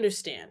mean, I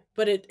understand,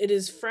 but it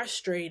is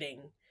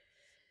frustrating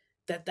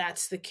that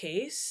that's the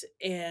case.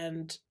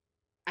 And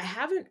I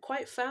haven't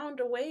quite found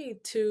a way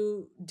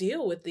to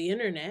deal with the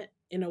internet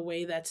in a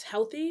way that's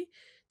healthy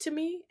to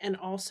me and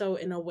also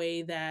in a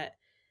way that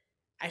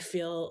I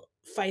feel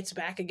fights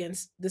back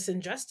against this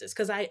injustice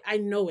because I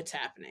know it's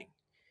happening.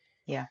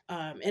 Yeah.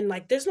 And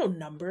like there's no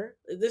number,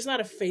 there's not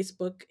a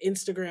Facebook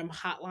Instagram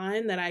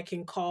hotline that I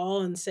can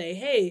call and say,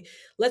 hey,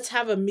 let's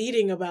have a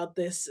meeting about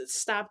this,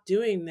 stop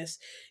doing this,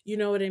 you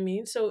know what I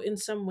mean? So in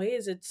some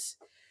ways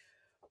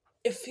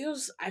I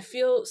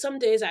feel some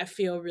days I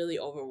feel really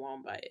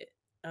overwhelmed by it.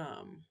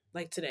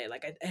 Like today,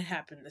 like it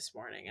happened this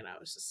morning and I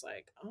was just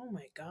like, oh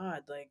my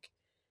god, like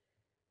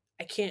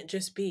I can't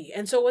just be.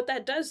 And so what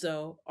that does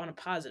though, on a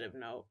positive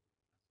note,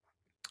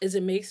 is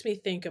it makes me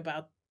think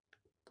about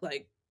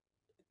like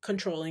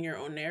controlling your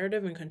own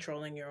narrative and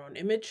controlling your own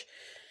image.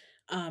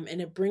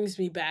 And it brings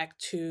me back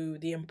to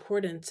the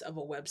importance of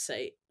a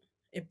website.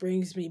 It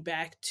brings me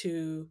back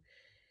to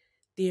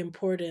the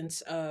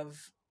importance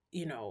of,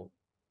 you know,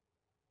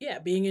 yeah,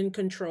 being in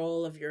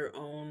control of your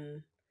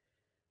own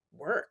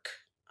work,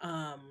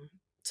 um,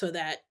 so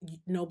that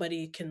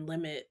nobody can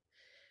limit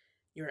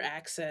your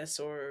access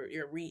or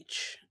your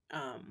reach,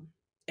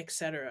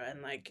 etc.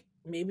 And like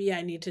maybe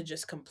I need to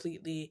just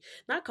completely,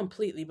 not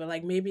completely, but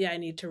like maybe I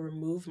need to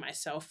remove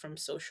myself from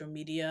social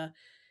media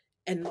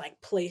and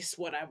like place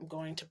what I'm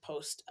going to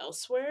post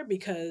elsewhere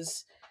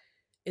because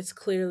it's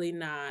clearly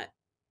not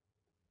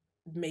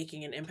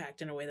making an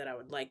impact in a way that I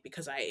would like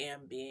because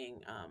I'm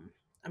being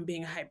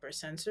hyper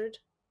censored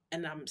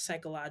and I'm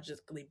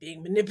psychologically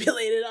being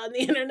manipulated on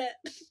the internet.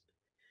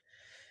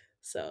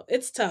 So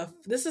it's tough.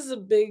 This is a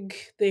big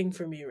thing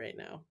for me right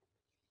now.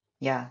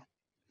 Yeah.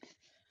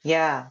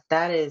 Yeah,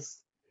 that is,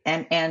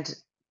 and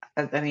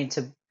I mean,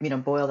 to,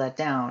 boil that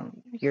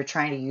down, you're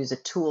trying to use a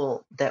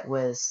tool that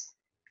was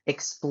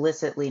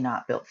explicitly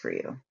not built for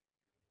you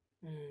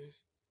Mm,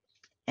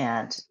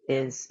 and yeah.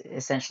 is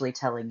essentially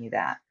telling you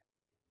that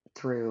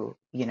through,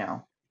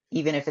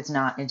 even if it's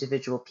not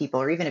individual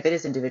people, or even if it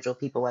is individual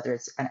people, whether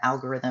it's an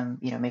algorithm,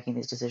 making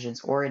these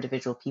decisions, or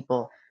individual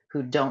people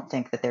who don't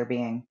think that they're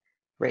being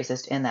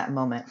racist in that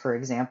moment, for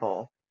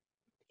example,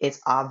 it's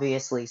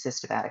obviously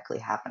systematically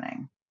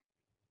happening.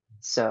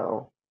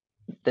 So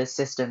the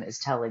system is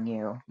telling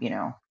you,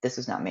 this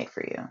was not made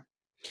for you.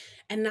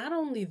 And not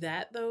only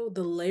that, though,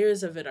 the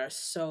layers of it are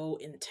so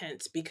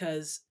intense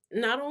because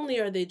not only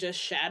are they just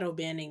shadow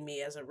banning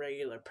me as a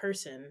regular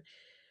person,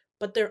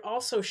 but they're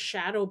also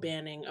shadow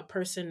banning a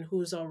person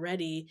who's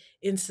already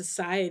in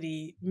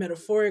society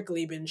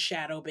metaphorically been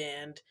shadow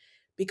banned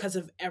because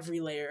of every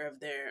layer of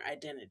their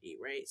identity,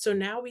 right? So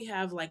now we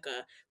have like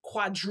a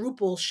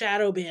quadruple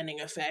shadow banning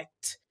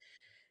effect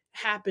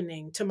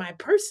happening to my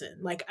person.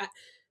 Like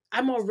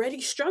I'm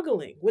already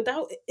struggling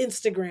without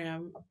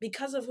Instagram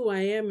because of who I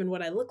am and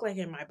what I look like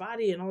in my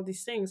body and all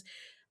these things.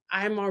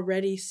 I'm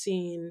already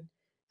seen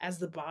as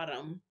the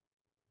bottom.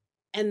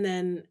 And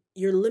then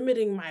you're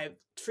limiting my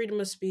freedom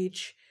of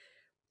speech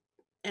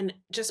and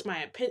just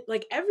my opinion,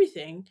 like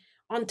everything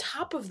on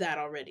top of that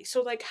already.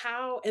 So, like,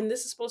 how, and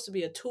this is supposed to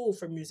be a tool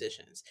for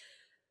musicians,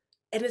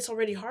 and it's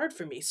already hard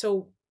for me.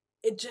 So,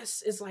 it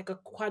just is like a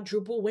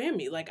quadruple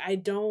whammy. Like, I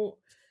don't,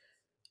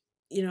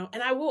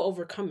 and I will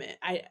overcome it.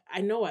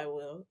 I know I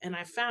will, and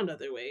I found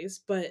other ways,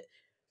 but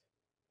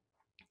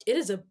it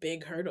is a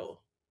big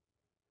hurdle,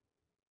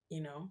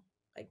 you know?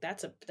 Like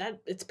that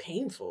it's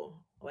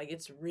painful. Like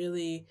it's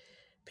really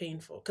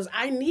painful cuz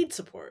I need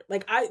support.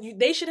 Like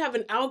they should have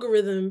an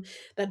algorithm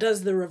that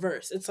does the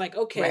reverse. It's like,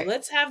 okay, Right.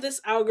 let's have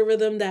this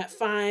algorithm that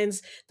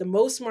finds the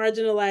most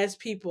marginalized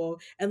people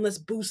and let's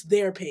boost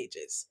their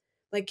pages.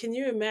 Like can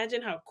you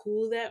imagine how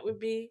cool that would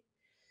be?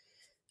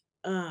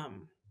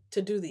 um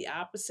to do the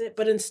opposite,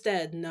 but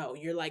instead no,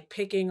 you're like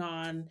picking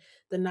on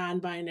the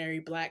non-binary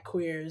black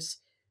queers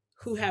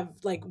who have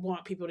like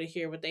want people to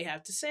hear what they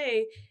have to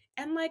say.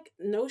 And like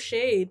no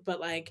shade, but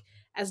like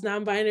as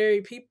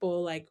non-binary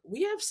people, like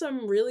we have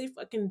some really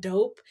fucking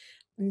dope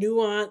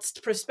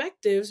nuanced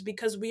perspectives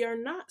because we are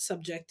not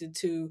subjected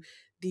to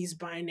these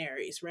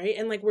binaries, right?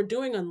 And like we're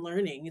doing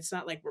unlearning. It's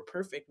not like we're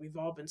perfect, we've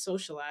all been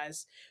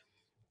socialized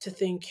to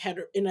think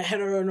in a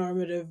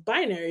heteronormative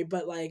binary,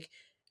 but like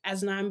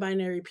as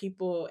non-binary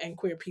people and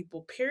queer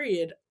people,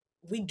 period,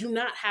 we do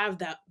not have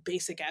that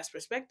basic ass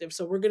perspective.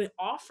 So we're going to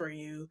offer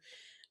you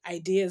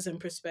ideas and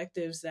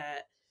perspectives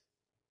that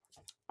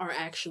are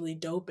actually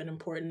dope and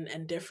important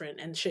and different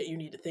and shit you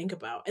need to think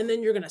about. And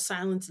then you're going to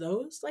silence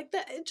those like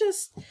that. It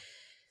just,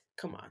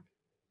 come on.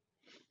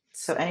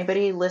 So So,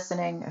 anybody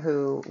listening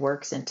who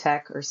works in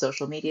tech or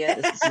social media,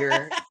 this is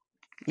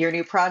your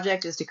new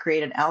project is to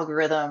create an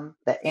algorithm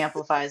that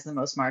amplifies the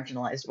most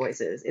marginalized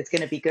voices. It's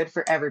going to be good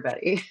for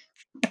everybody.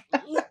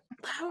 that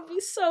would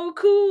be so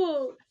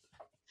cool.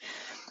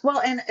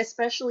 Well, and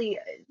especially,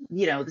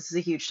 this is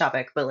a huge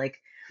topic, but like,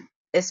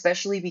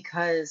 especially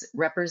because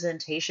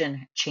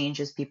representation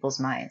changes people's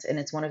minds. And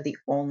it's one of the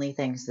only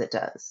things that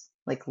does.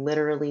 Like,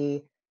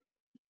 literally,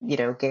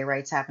 gay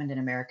rights happened in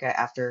America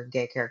after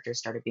gay characters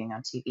started being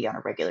on TV on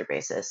a regular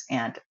basis.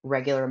 And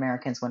regular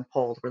Americans, when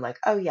polled, were like,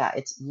 oh, yeah,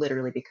 it's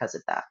literally because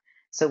of that.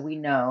 So we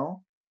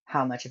know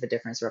how much of a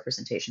difference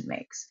representation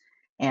makes.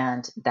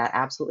 And that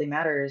absolutely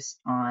matters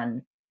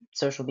on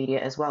social media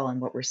as well,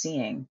 and what we're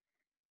seeing.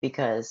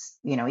 Because,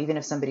 even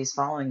if somebody's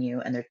following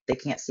you and they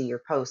can't see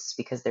your posts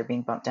because they're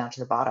being bumped down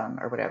to the bottom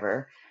or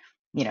whatever,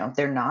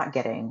 they're not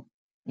getting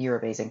your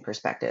amazing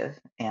perspective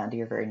and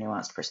your very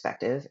nuanced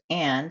perspective.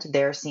 And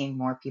they're seeing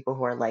more people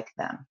who are like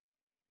them.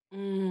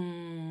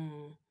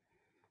 Mm,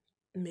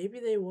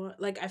 maybe they want,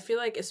 like, I feel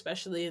like,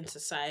 especially in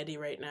society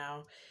right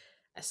now,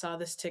 I saw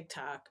this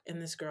TikTok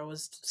and this girl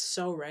was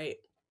so right.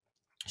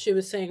 She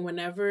was saying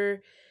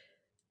whenever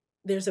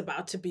there's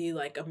about to be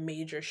like a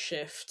major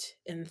shift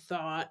in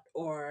thought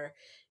or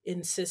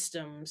in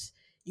systems,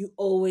 you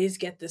always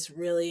get this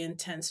really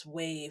intense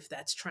wave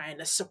that's trying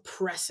to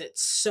suppress it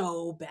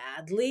so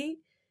badly.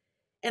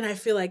 And I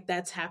feel like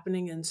that's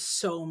happening in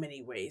so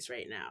many ways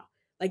right now.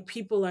 Like,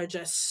 people are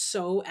just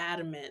so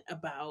adamant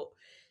about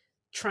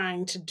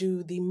trying to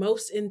do the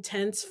most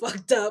intense,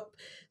 fucked up,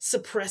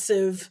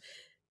 suppressive,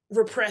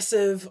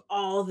 repressive,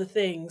 all the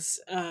things,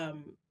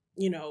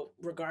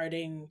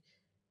 regarding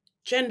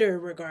gender,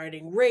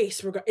 regarding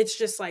race. It's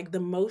just like the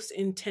most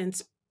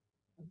intense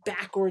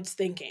backwards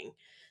thinking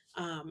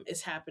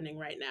is happening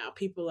right now.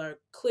 People are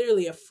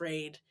clearly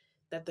afraid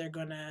that they're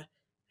gonna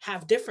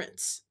have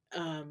difference,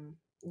 and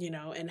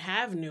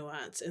have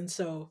nuance. And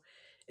so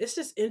it's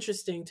just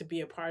interesting to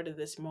be a part of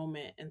this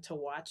moment and to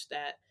watch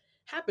that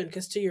happen.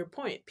 Because to your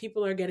point,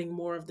 people are getting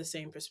more of the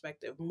same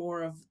perspective,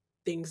 more of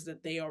things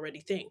that they already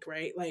think,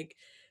 right? Like,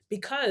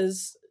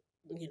 because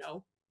you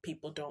know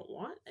people don't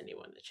want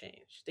anyone to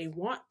change. They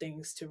want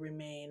things to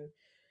remain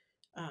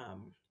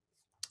um,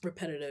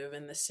 repetitive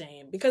and the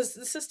same because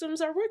the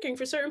systems are working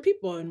for certain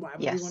people, and why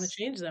would we want to Yes.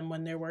 change them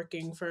when they're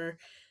working for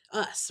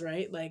us,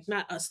 right? Like,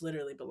 not us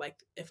literally, but like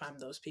if I'm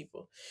those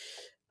people.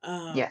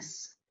 um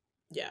Yes.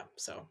 yeah,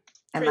 so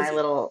And crazy.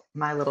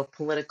 my little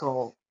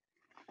political,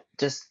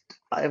 just,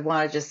 I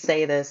want to just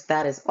say this,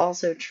 that is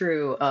also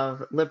true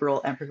of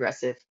liberal and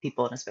progressive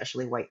people, and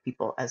especially white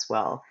people as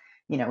well.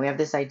 We have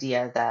this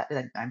idea that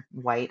I'm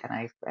white and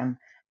I am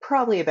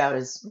probably about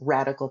as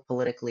radical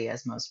politically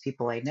as most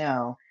people I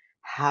know.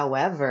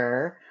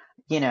 However,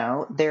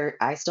 there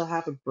I still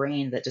have a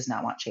brain that does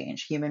not want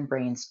change. Human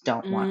brains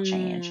don't want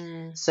change.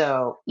 Mm,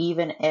 So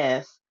even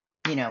if,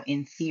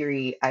 in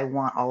theory, I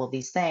want all of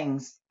these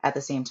things, at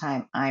the same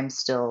time, I'm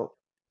still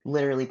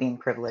literally being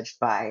privileged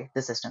by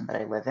the system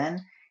that I live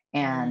in.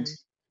 And mm,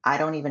 I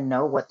don't even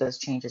know what those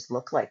changes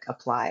look like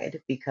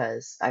applied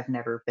because I've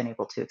never been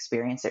able to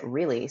experience it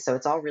really. So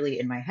it's all really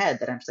in my head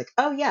that I'm just like,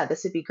 oh, yeah,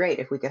 this would be great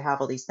if we could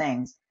have all these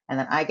things. And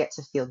then I get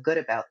to feel good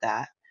about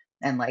that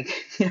and like,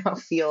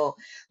 feel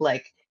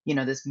like,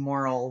 this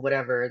moral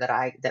whatever that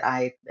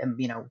I am,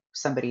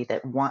 somebody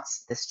that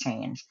wants this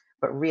change.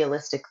 But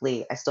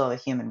realistically, I still have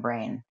a human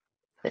brain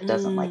that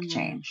doesn't like mm,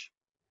 change.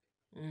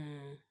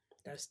 mm.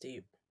 That's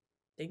deep.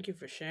 Thank you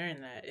for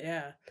sharing that.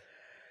 Yeah,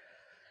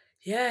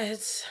 yeah,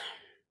 it's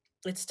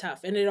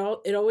tough, and it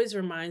always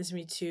reminds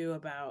me too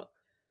about,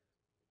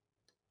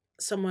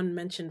 someone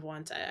mentioned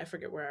once, I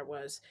forget where I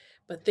was,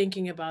 but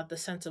thinking about the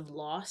sense of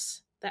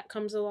loss that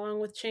comes along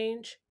with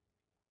change,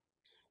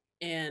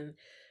 and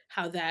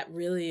how that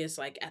really is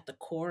like at the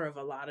core of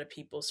a lot of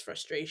people's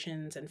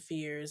frustrations and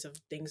fears of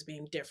things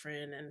being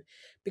different. And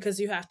because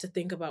you have to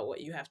think about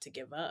what you have to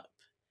give up,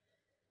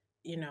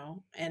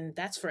 and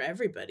that's for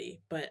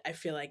everybody. But I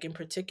feel like, in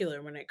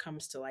particular, when it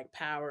comes to like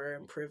power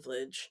and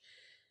privilege,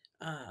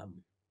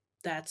 um,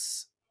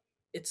 that's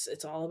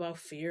it's all about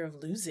fear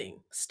of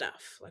losing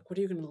stuff. Like, what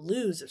are you going to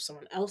lose if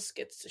someone else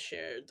gets to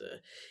share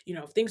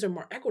if things are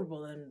more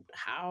equitable, then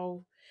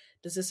how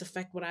does this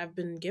affect what I've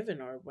been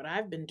given or what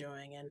I've been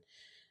doing? And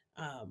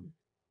um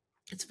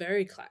it's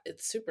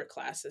super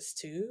classist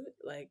too.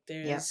 Like, Yep.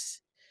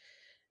 there's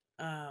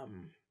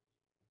um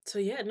so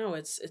yeah, no,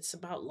 it's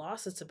about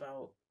loss, it's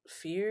about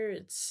fear,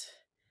 it's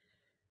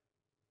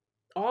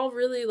all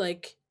really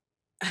like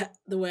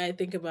the way I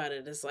think about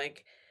it is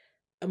like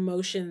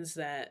emotions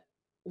that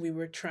we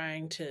were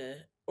trying to,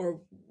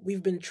 or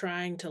we've been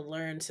trying to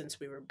learn since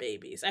we were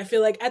babies. I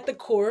feel like at the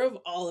core of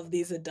all of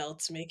these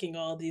adults making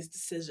all these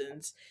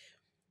decisions,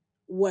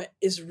 what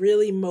is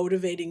really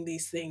motivating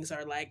these things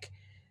are like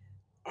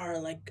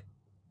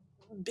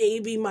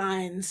baby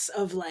minds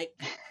of like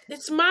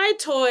it's my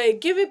toy.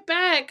 Give it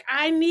back.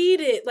 I need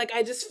it. Like,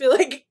 I just feel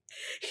like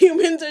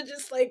humans are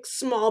just like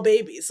small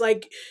babies,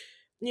 like,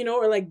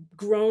 or like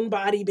grown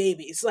body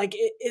babies. Like,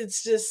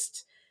 it's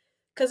just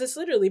because it's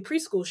literally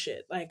preschool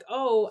shit. Like,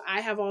 oh,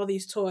 I have all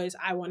these toys.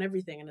 I want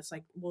everything. And it's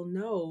like, well,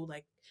 no,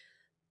 like,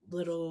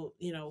 little,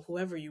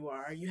 whoever you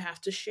are, you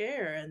have to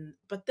share. And,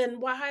 but then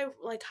why,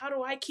 like, how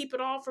do I keep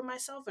it all for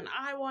myself? And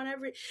I want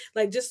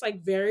like, just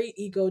like very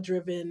ego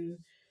driven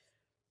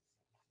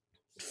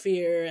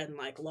fear and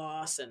like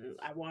loss, and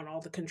I want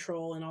all the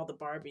control and all the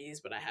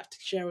Barbies, but I have to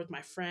share with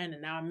my friend,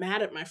 and now I'm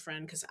mad at my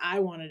friend because I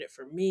wanted it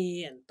for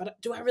me. And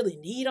but do I really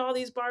need all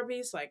these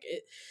Barbies? Like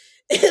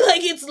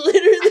like it's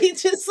literally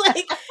just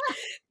like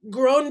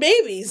grown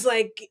babies,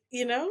 like,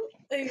 like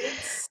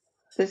it's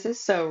This is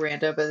so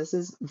random, but this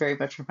is very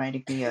much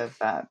reminding me of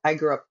I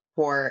grew up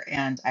poor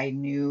and I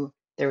knew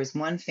there was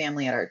one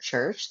family at our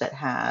church that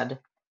had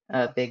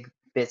a big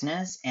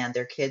business and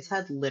their kids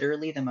had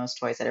literally the most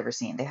toys I'd ever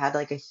seen. They had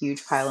like a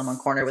huge pile in one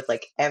corner with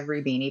like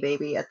every Beanie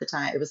Baby at the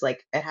time. It was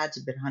like it had to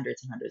have been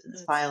hundreds and hundreds in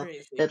this it's pile.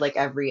 They had crazy. like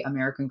every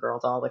American Girl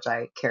doll, which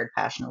I cared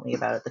passionately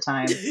about at the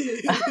time,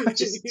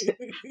 which is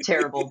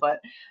terrible.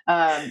 But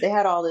they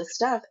had all this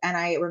stuff, and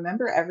I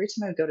remember every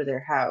time I would go to their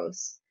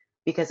house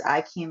because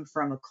I came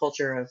from a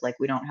culture of like,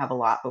 we don't have a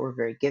lot, but we're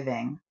very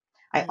giving.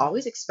 I Mm,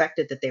 always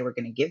expected that they were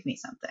going to give me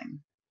something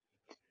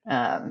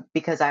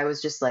because I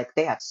was just like,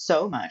 they have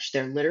so much.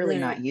 They're literally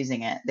not right.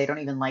 using it. They don't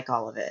even like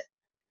all of it.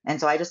 And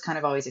so I just kind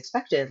of always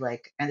expected,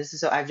 like, and this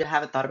is so, I just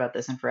haven't thought about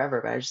this in forever,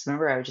 but I just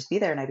remember I would just be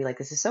there and I'd be like,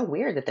 this is so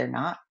weird that they're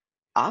not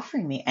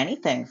offering me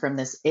anything from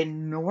this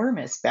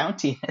enormous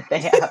bounty that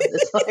they have.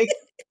 This like,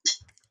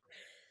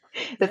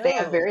 that they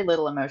have Yo, very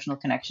little emotional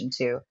connection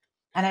to.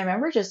 And I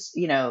remember just,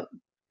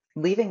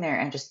 leaving there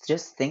and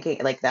just thinking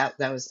like that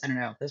was I don't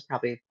know, that was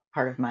probably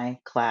part of my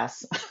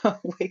class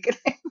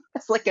awakening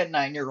as like a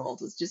 9-year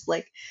old. It's just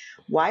like,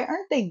 why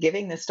aren't they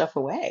giving this stuff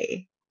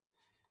away?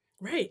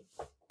 right.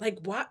 Like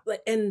what,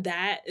 like, and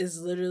that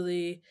is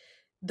literally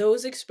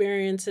those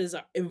experiences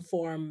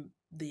inform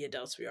the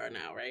adults we are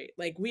now, right?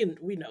 Like we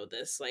know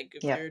this. Like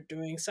if Yep. you're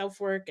doing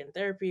self work and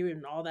therapy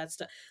and all that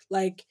stuff,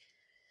 like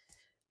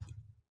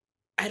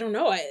I don't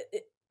know,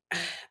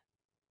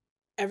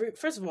 every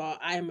first of all,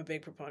 I am a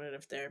big proponent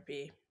of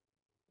therapy.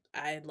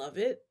 I love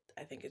it.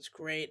 I think it's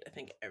great. I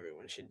think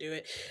everyone should do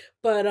it.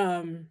 But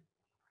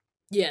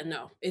yeah,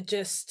 no, it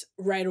just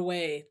right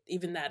away,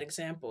 even that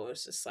example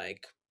is just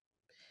like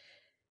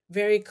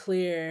very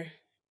clear,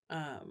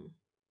 um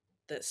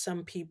that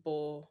some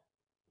people,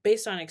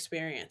 based on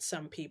experience,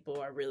 some people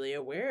are really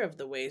aware of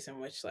the ways in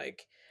which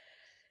like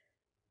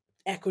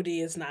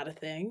equity is not a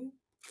thing.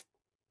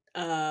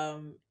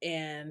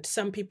 And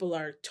some people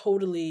are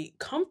totally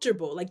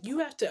comfortable, like you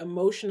have to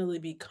emotionally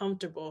be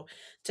comfortable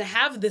to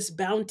have this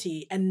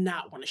bounty and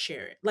not want to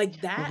share it,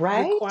 like that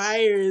Right.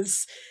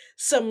 requires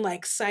some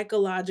like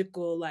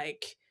psychological,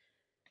 like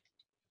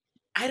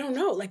I don't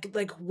know, like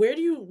where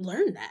do you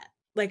learn that,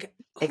 like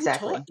who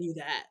taught Exactly. you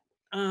that?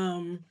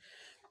 And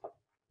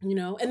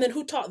then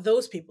who taught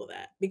those people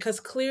that? Because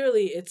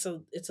clearly it's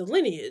a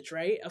lineage,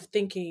 right, of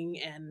thinking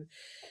and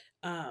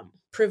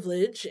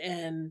privilege.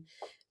 And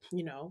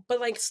but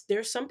like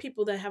there's some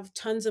people that have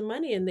tons of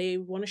money and they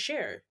want to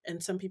share,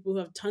 and some people who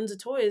have tons of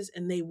toys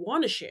and they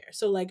want to share.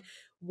 So like,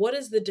 what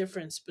is the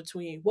difference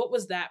between what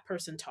was that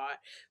person taught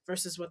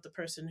versus what the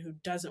person who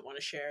doesn't want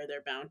to share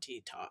their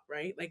bounty taught,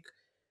 right? Like,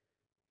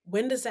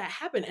 when does that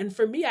happen? And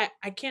for me,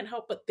 I can't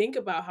help but think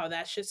about how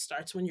that shit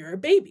starts when you're a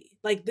baby.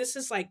 Like, this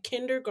is like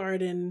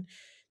kindergarten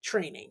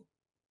training.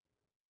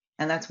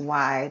 And that's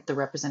why the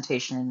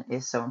representation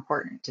is so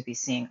important, to be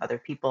seeing other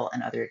people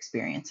and other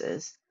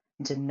experiences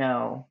and to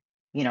know,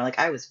 like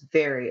I was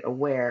very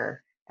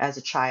aware as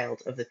a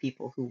child of the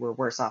people who were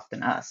worse off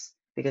than us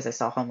because I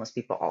saw homeless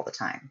people all the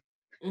time,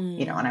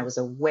 and I Mm, was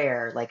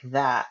aware like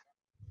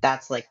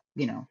that's like,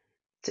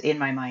 in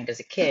my mind as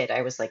a kid,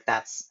 I was like,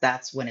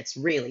 that's when it's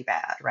really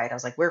bad, right? I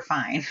was like, we're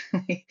fine.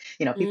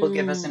 People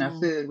give us enough mm,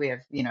 food. We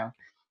have,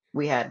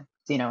 we had,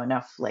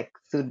 enough like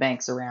food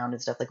banks around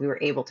and stuff. Like we were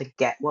able to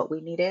get what we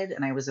needed.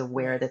 And I was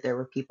aware right. that there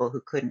were people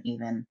who couldn't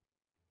even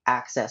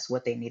access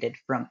what they needed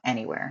from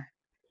anywhere,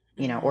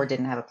 or Mm,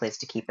 didn't have a place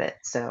to keep it.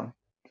 So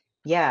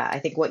yeah, I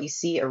think what you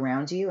see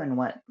around you and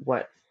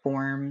what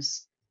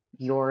forms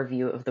your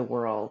view of the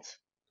world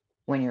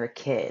when you're a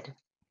kid,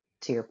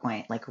 to your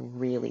point, like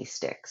really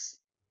sticks.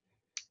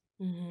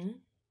 hmm.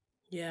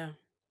 Yeah.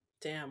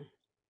 Damn.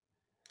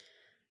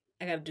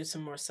 I got to do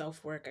some more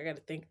self work. I got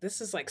to think.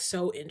 This is like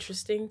so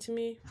interesting to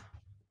me.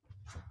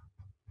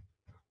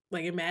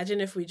 Like, imagine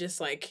if we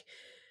just like,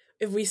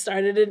 if we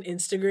started an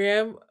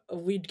Instagram,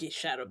 we'd get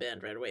shadow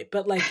banned right away.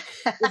 But like,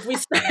 if we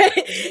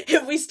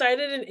if we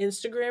started an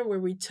Instagram where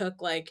we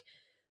took like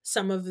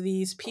some of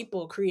these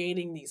people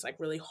creating these like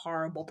really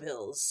horrible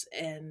bills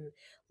and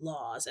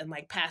laws and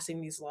like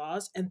passing these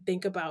laws, and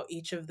think about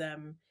each of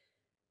them,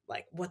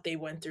 like what they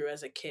went through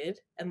as a kid,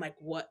 and like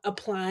what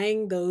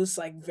applying those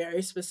like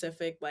very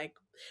specific like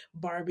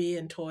Barbie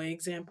and toy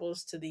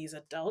examples to these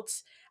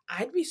adults,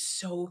 I'd be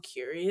so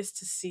curious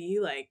to see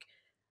like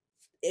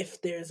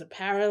if there's a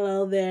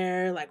parallel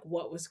there, like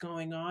what was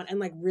going on, and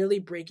like really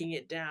breaking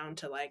it down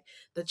to like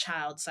the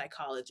child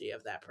psychology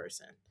of that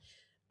person.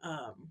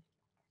 Um,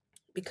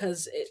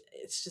 because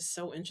it's just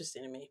so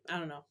interesting to me. I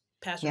don't know.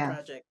 Passion Yeah.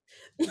 project.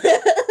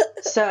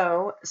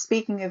 So,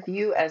 speaking of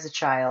you as a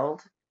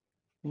child,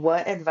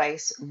 what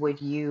advice would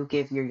you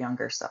give your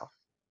younger self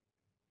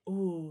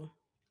Ooh.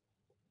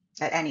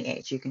 at any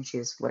age? You can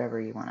choose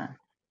whatever you want to.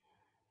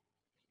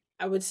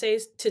 I would say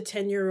to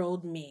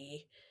 10-year-old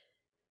me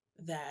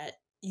that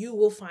you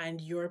will find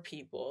your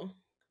people.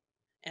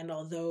 And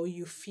although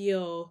you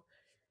feel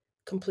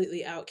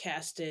completely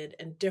outcasted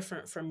and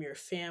different from your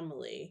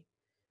family,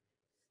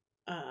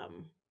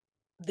 um,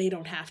 they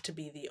don't have to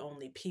be the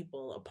only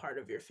people a part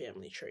of your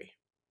family tree.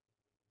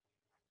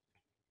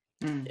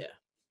 Mm, Yeah,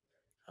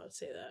 I would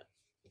say that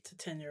to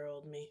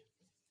 10-year-old me.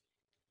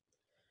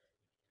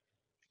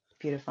 Yeah,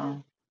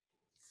 beautiful.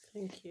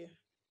 thank you.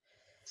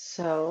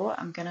 So,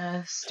 I'm going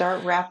to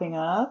start wrapping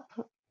up.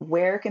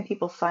 Where can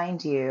people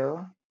find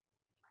you?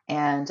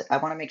 And I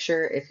want to make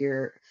sure if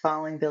you're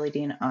following Billy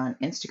Dean on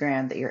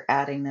Instagram that you're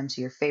adding them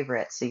to your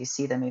favorites so you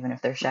see them even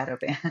if they're shadow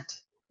banned.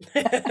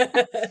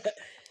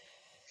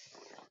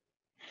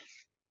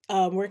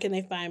 Where can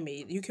they find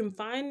me? You can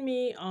find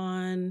me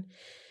on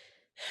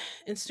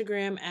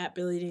Instagram at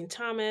Billy Dean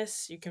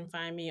Thomas. You can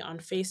find me on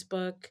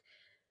Facebook.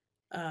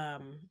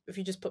 If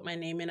you just put my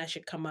name in, I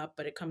should come up,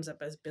 but it comes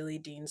up as Billy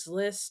Dean's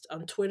List.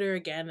 On Twitter,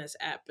 again, is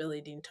at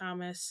Billy Dean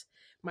Thomas.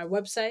 My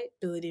website,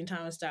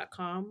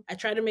 billydeanthomas.com. I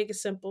try to make it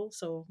simple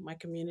so my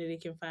community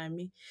can find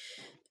me.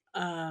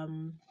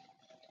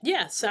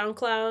 Yeah,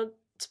 SoundCloud,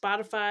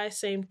 Spotify,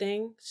 same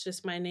thing. It's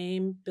just my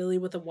name, Billy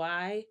with a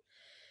Y.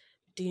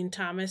 Dean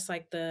Thomas,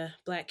 like the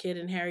black kid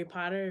in Harry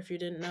Potter, if you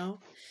didn't know.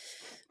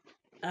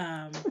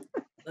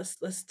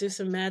 Let's do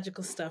some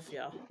magical stuff,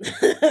 y'all.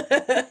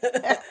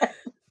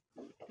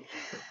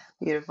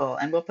 Beautiful.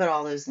 And we'll put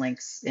all those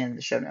links in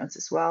the show notes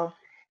as well.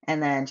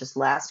 And then just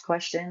last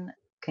question,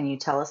 can you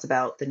tell us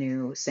about the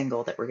new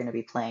single that we're going to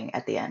be playing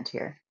at the end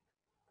here?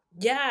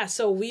 Yeah,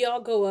 so We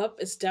All Go Up.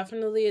 It's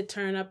definitely a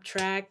turn up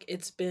track.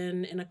 It's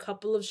been in a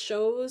couple of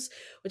shows,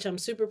 which I'm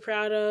super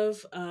proud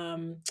of.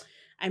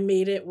 I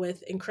made it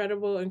with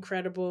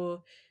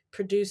incredible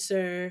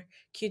producer,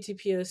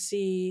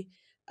 QTPOC,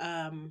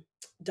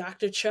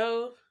 Dr.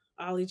 Cho,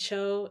 Ollie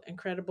Cho,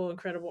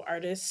 incredible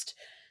artist.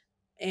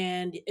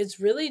 And it's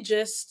really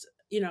just,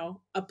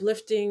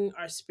 uplifting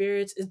our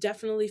spirits. It's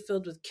definitely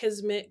filled with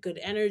kismet, good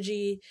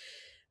energy.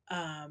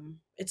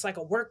 It's like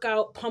a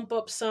workout pump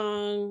up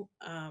song.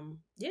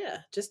 Yeah,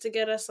 just to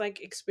get us like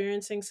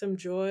experiencing some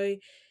joy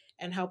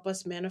and help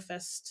us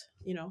manifest,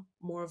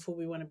 more of who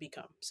we want to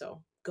become.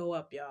 So go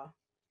up, y'all.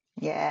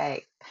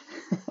 Yay.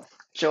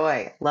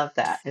 Joy. Love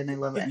that. And I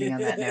love ending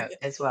on that note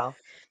as well.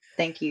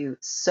 Thank you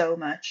so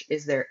much.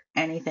 Is there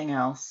anything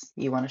else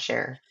you want to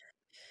share?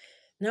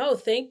 No,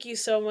 thank you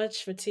so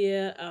much,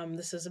 Mattia.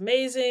 This is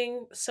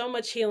amazing. So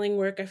much healing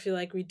work I feel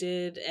like we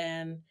did,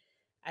 and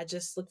I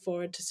just look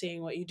forward to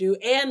seeing what you do.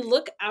 And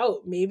look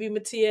out, maybe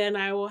Mattia and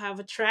I will have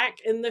a track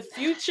in the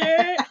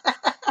future.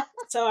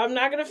 So I'm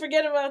not gonna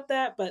forget about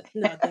that. But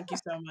no, thank you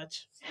so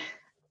much.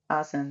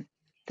 Awesome.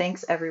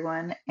 Thanks,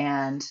 everyone.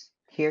 And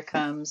here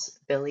comes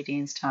Billy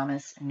Dean's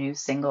Thomas' new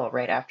single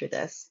right after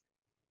this.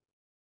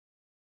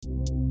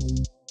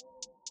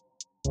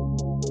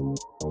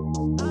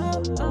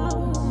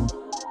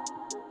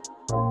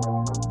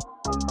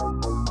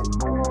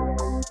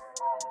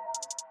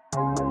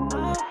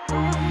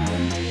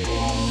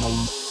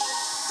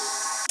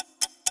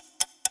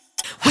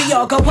 We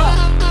all go up.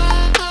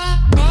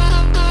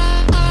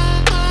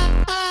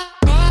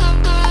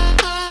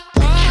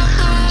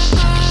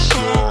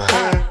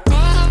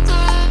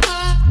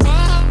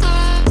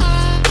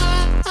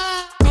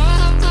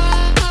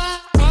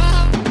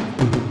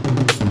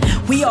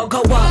 We all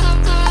go up.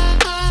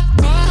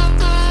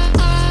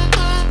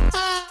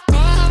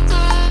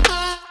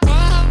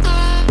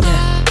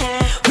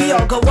 Yeah. We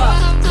all go up.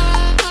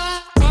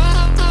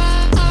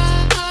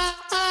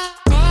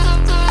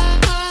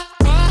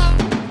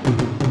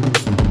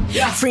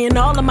 Freeing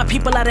all of my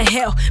people out of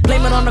hell.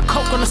 Blame it on the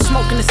coke, on the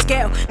smoke, and the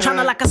scale.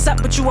 Tryna lock us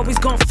up, but you always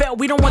gon' fail.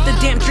 We don't want the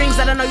damn dreams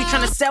that I know you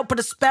tryna sell. Put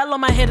a spell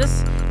on my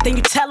hitters, then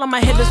you tell on my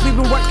hitters. We've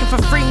been working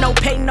for free, no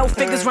pay, no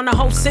figures. Run the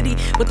whole city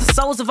with the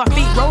soles of our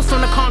feet. Rose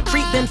from the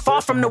concrete, been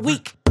far from the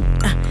weak.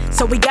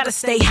 So we gotta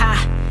stay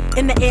high.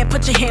 In the air,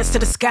 put your hands to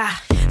the sky.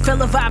 Feel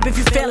the vibe if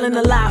you feeling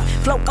alive.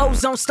 Float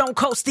ozone, stone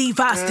cold Steve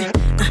Austin.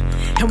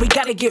 And we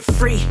gotta get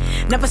free.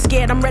 Never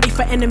scared, I'm ready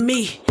for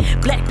enemy.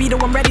 Black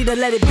Beetle, I'm ready to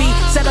let it be.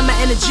 Set on my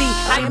energy,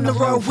 I am the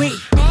royal we.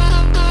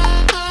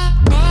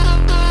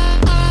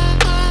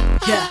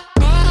 Yeah.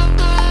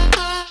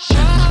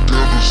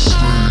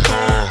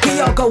 We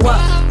all go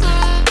up.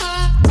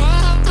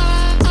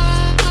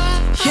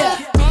 Yeah.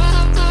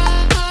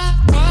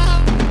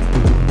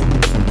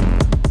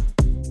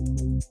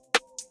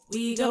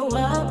 We go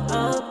up,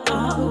 up,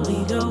 up,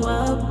 we go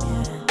up,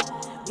 yeah.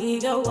 We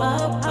go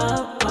up,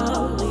 up,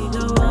 up, we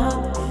go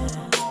up,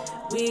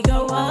 yeah. We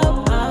go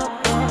up,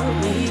 up,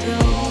 up, we go,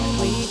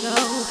 we go,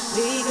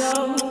 we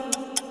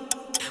go.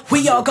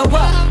 We all go up.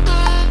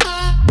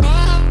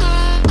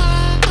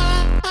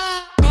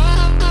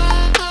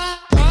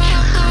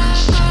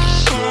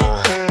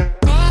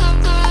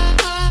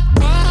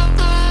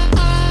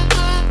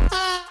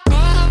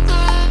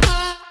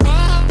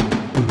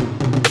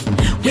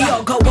 We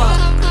all go up.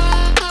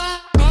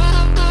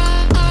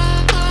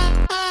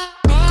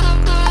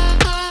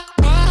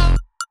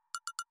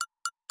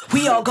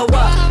 We all go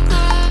up.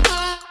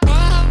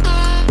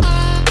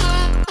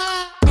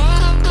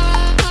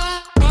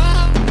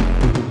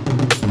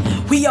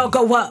 We all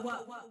go up.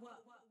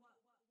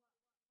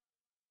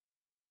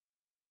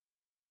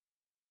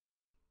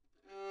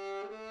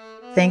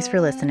 Thanks for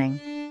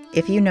listening.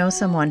 If you know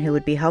someone who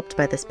would be helped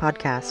by this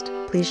podcast,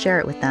 please share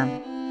it with them.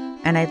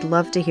 And I'd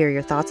love to hear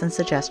your thoughts and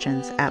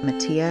suggestions at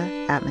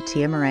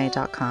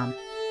mattia@mattiamurray.com.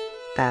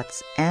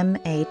 That's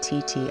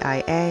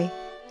MATTIA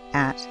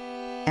at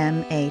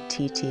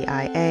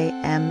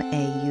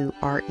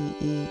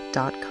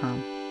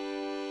MATTIAMAUREE.com.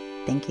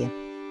 Thank you.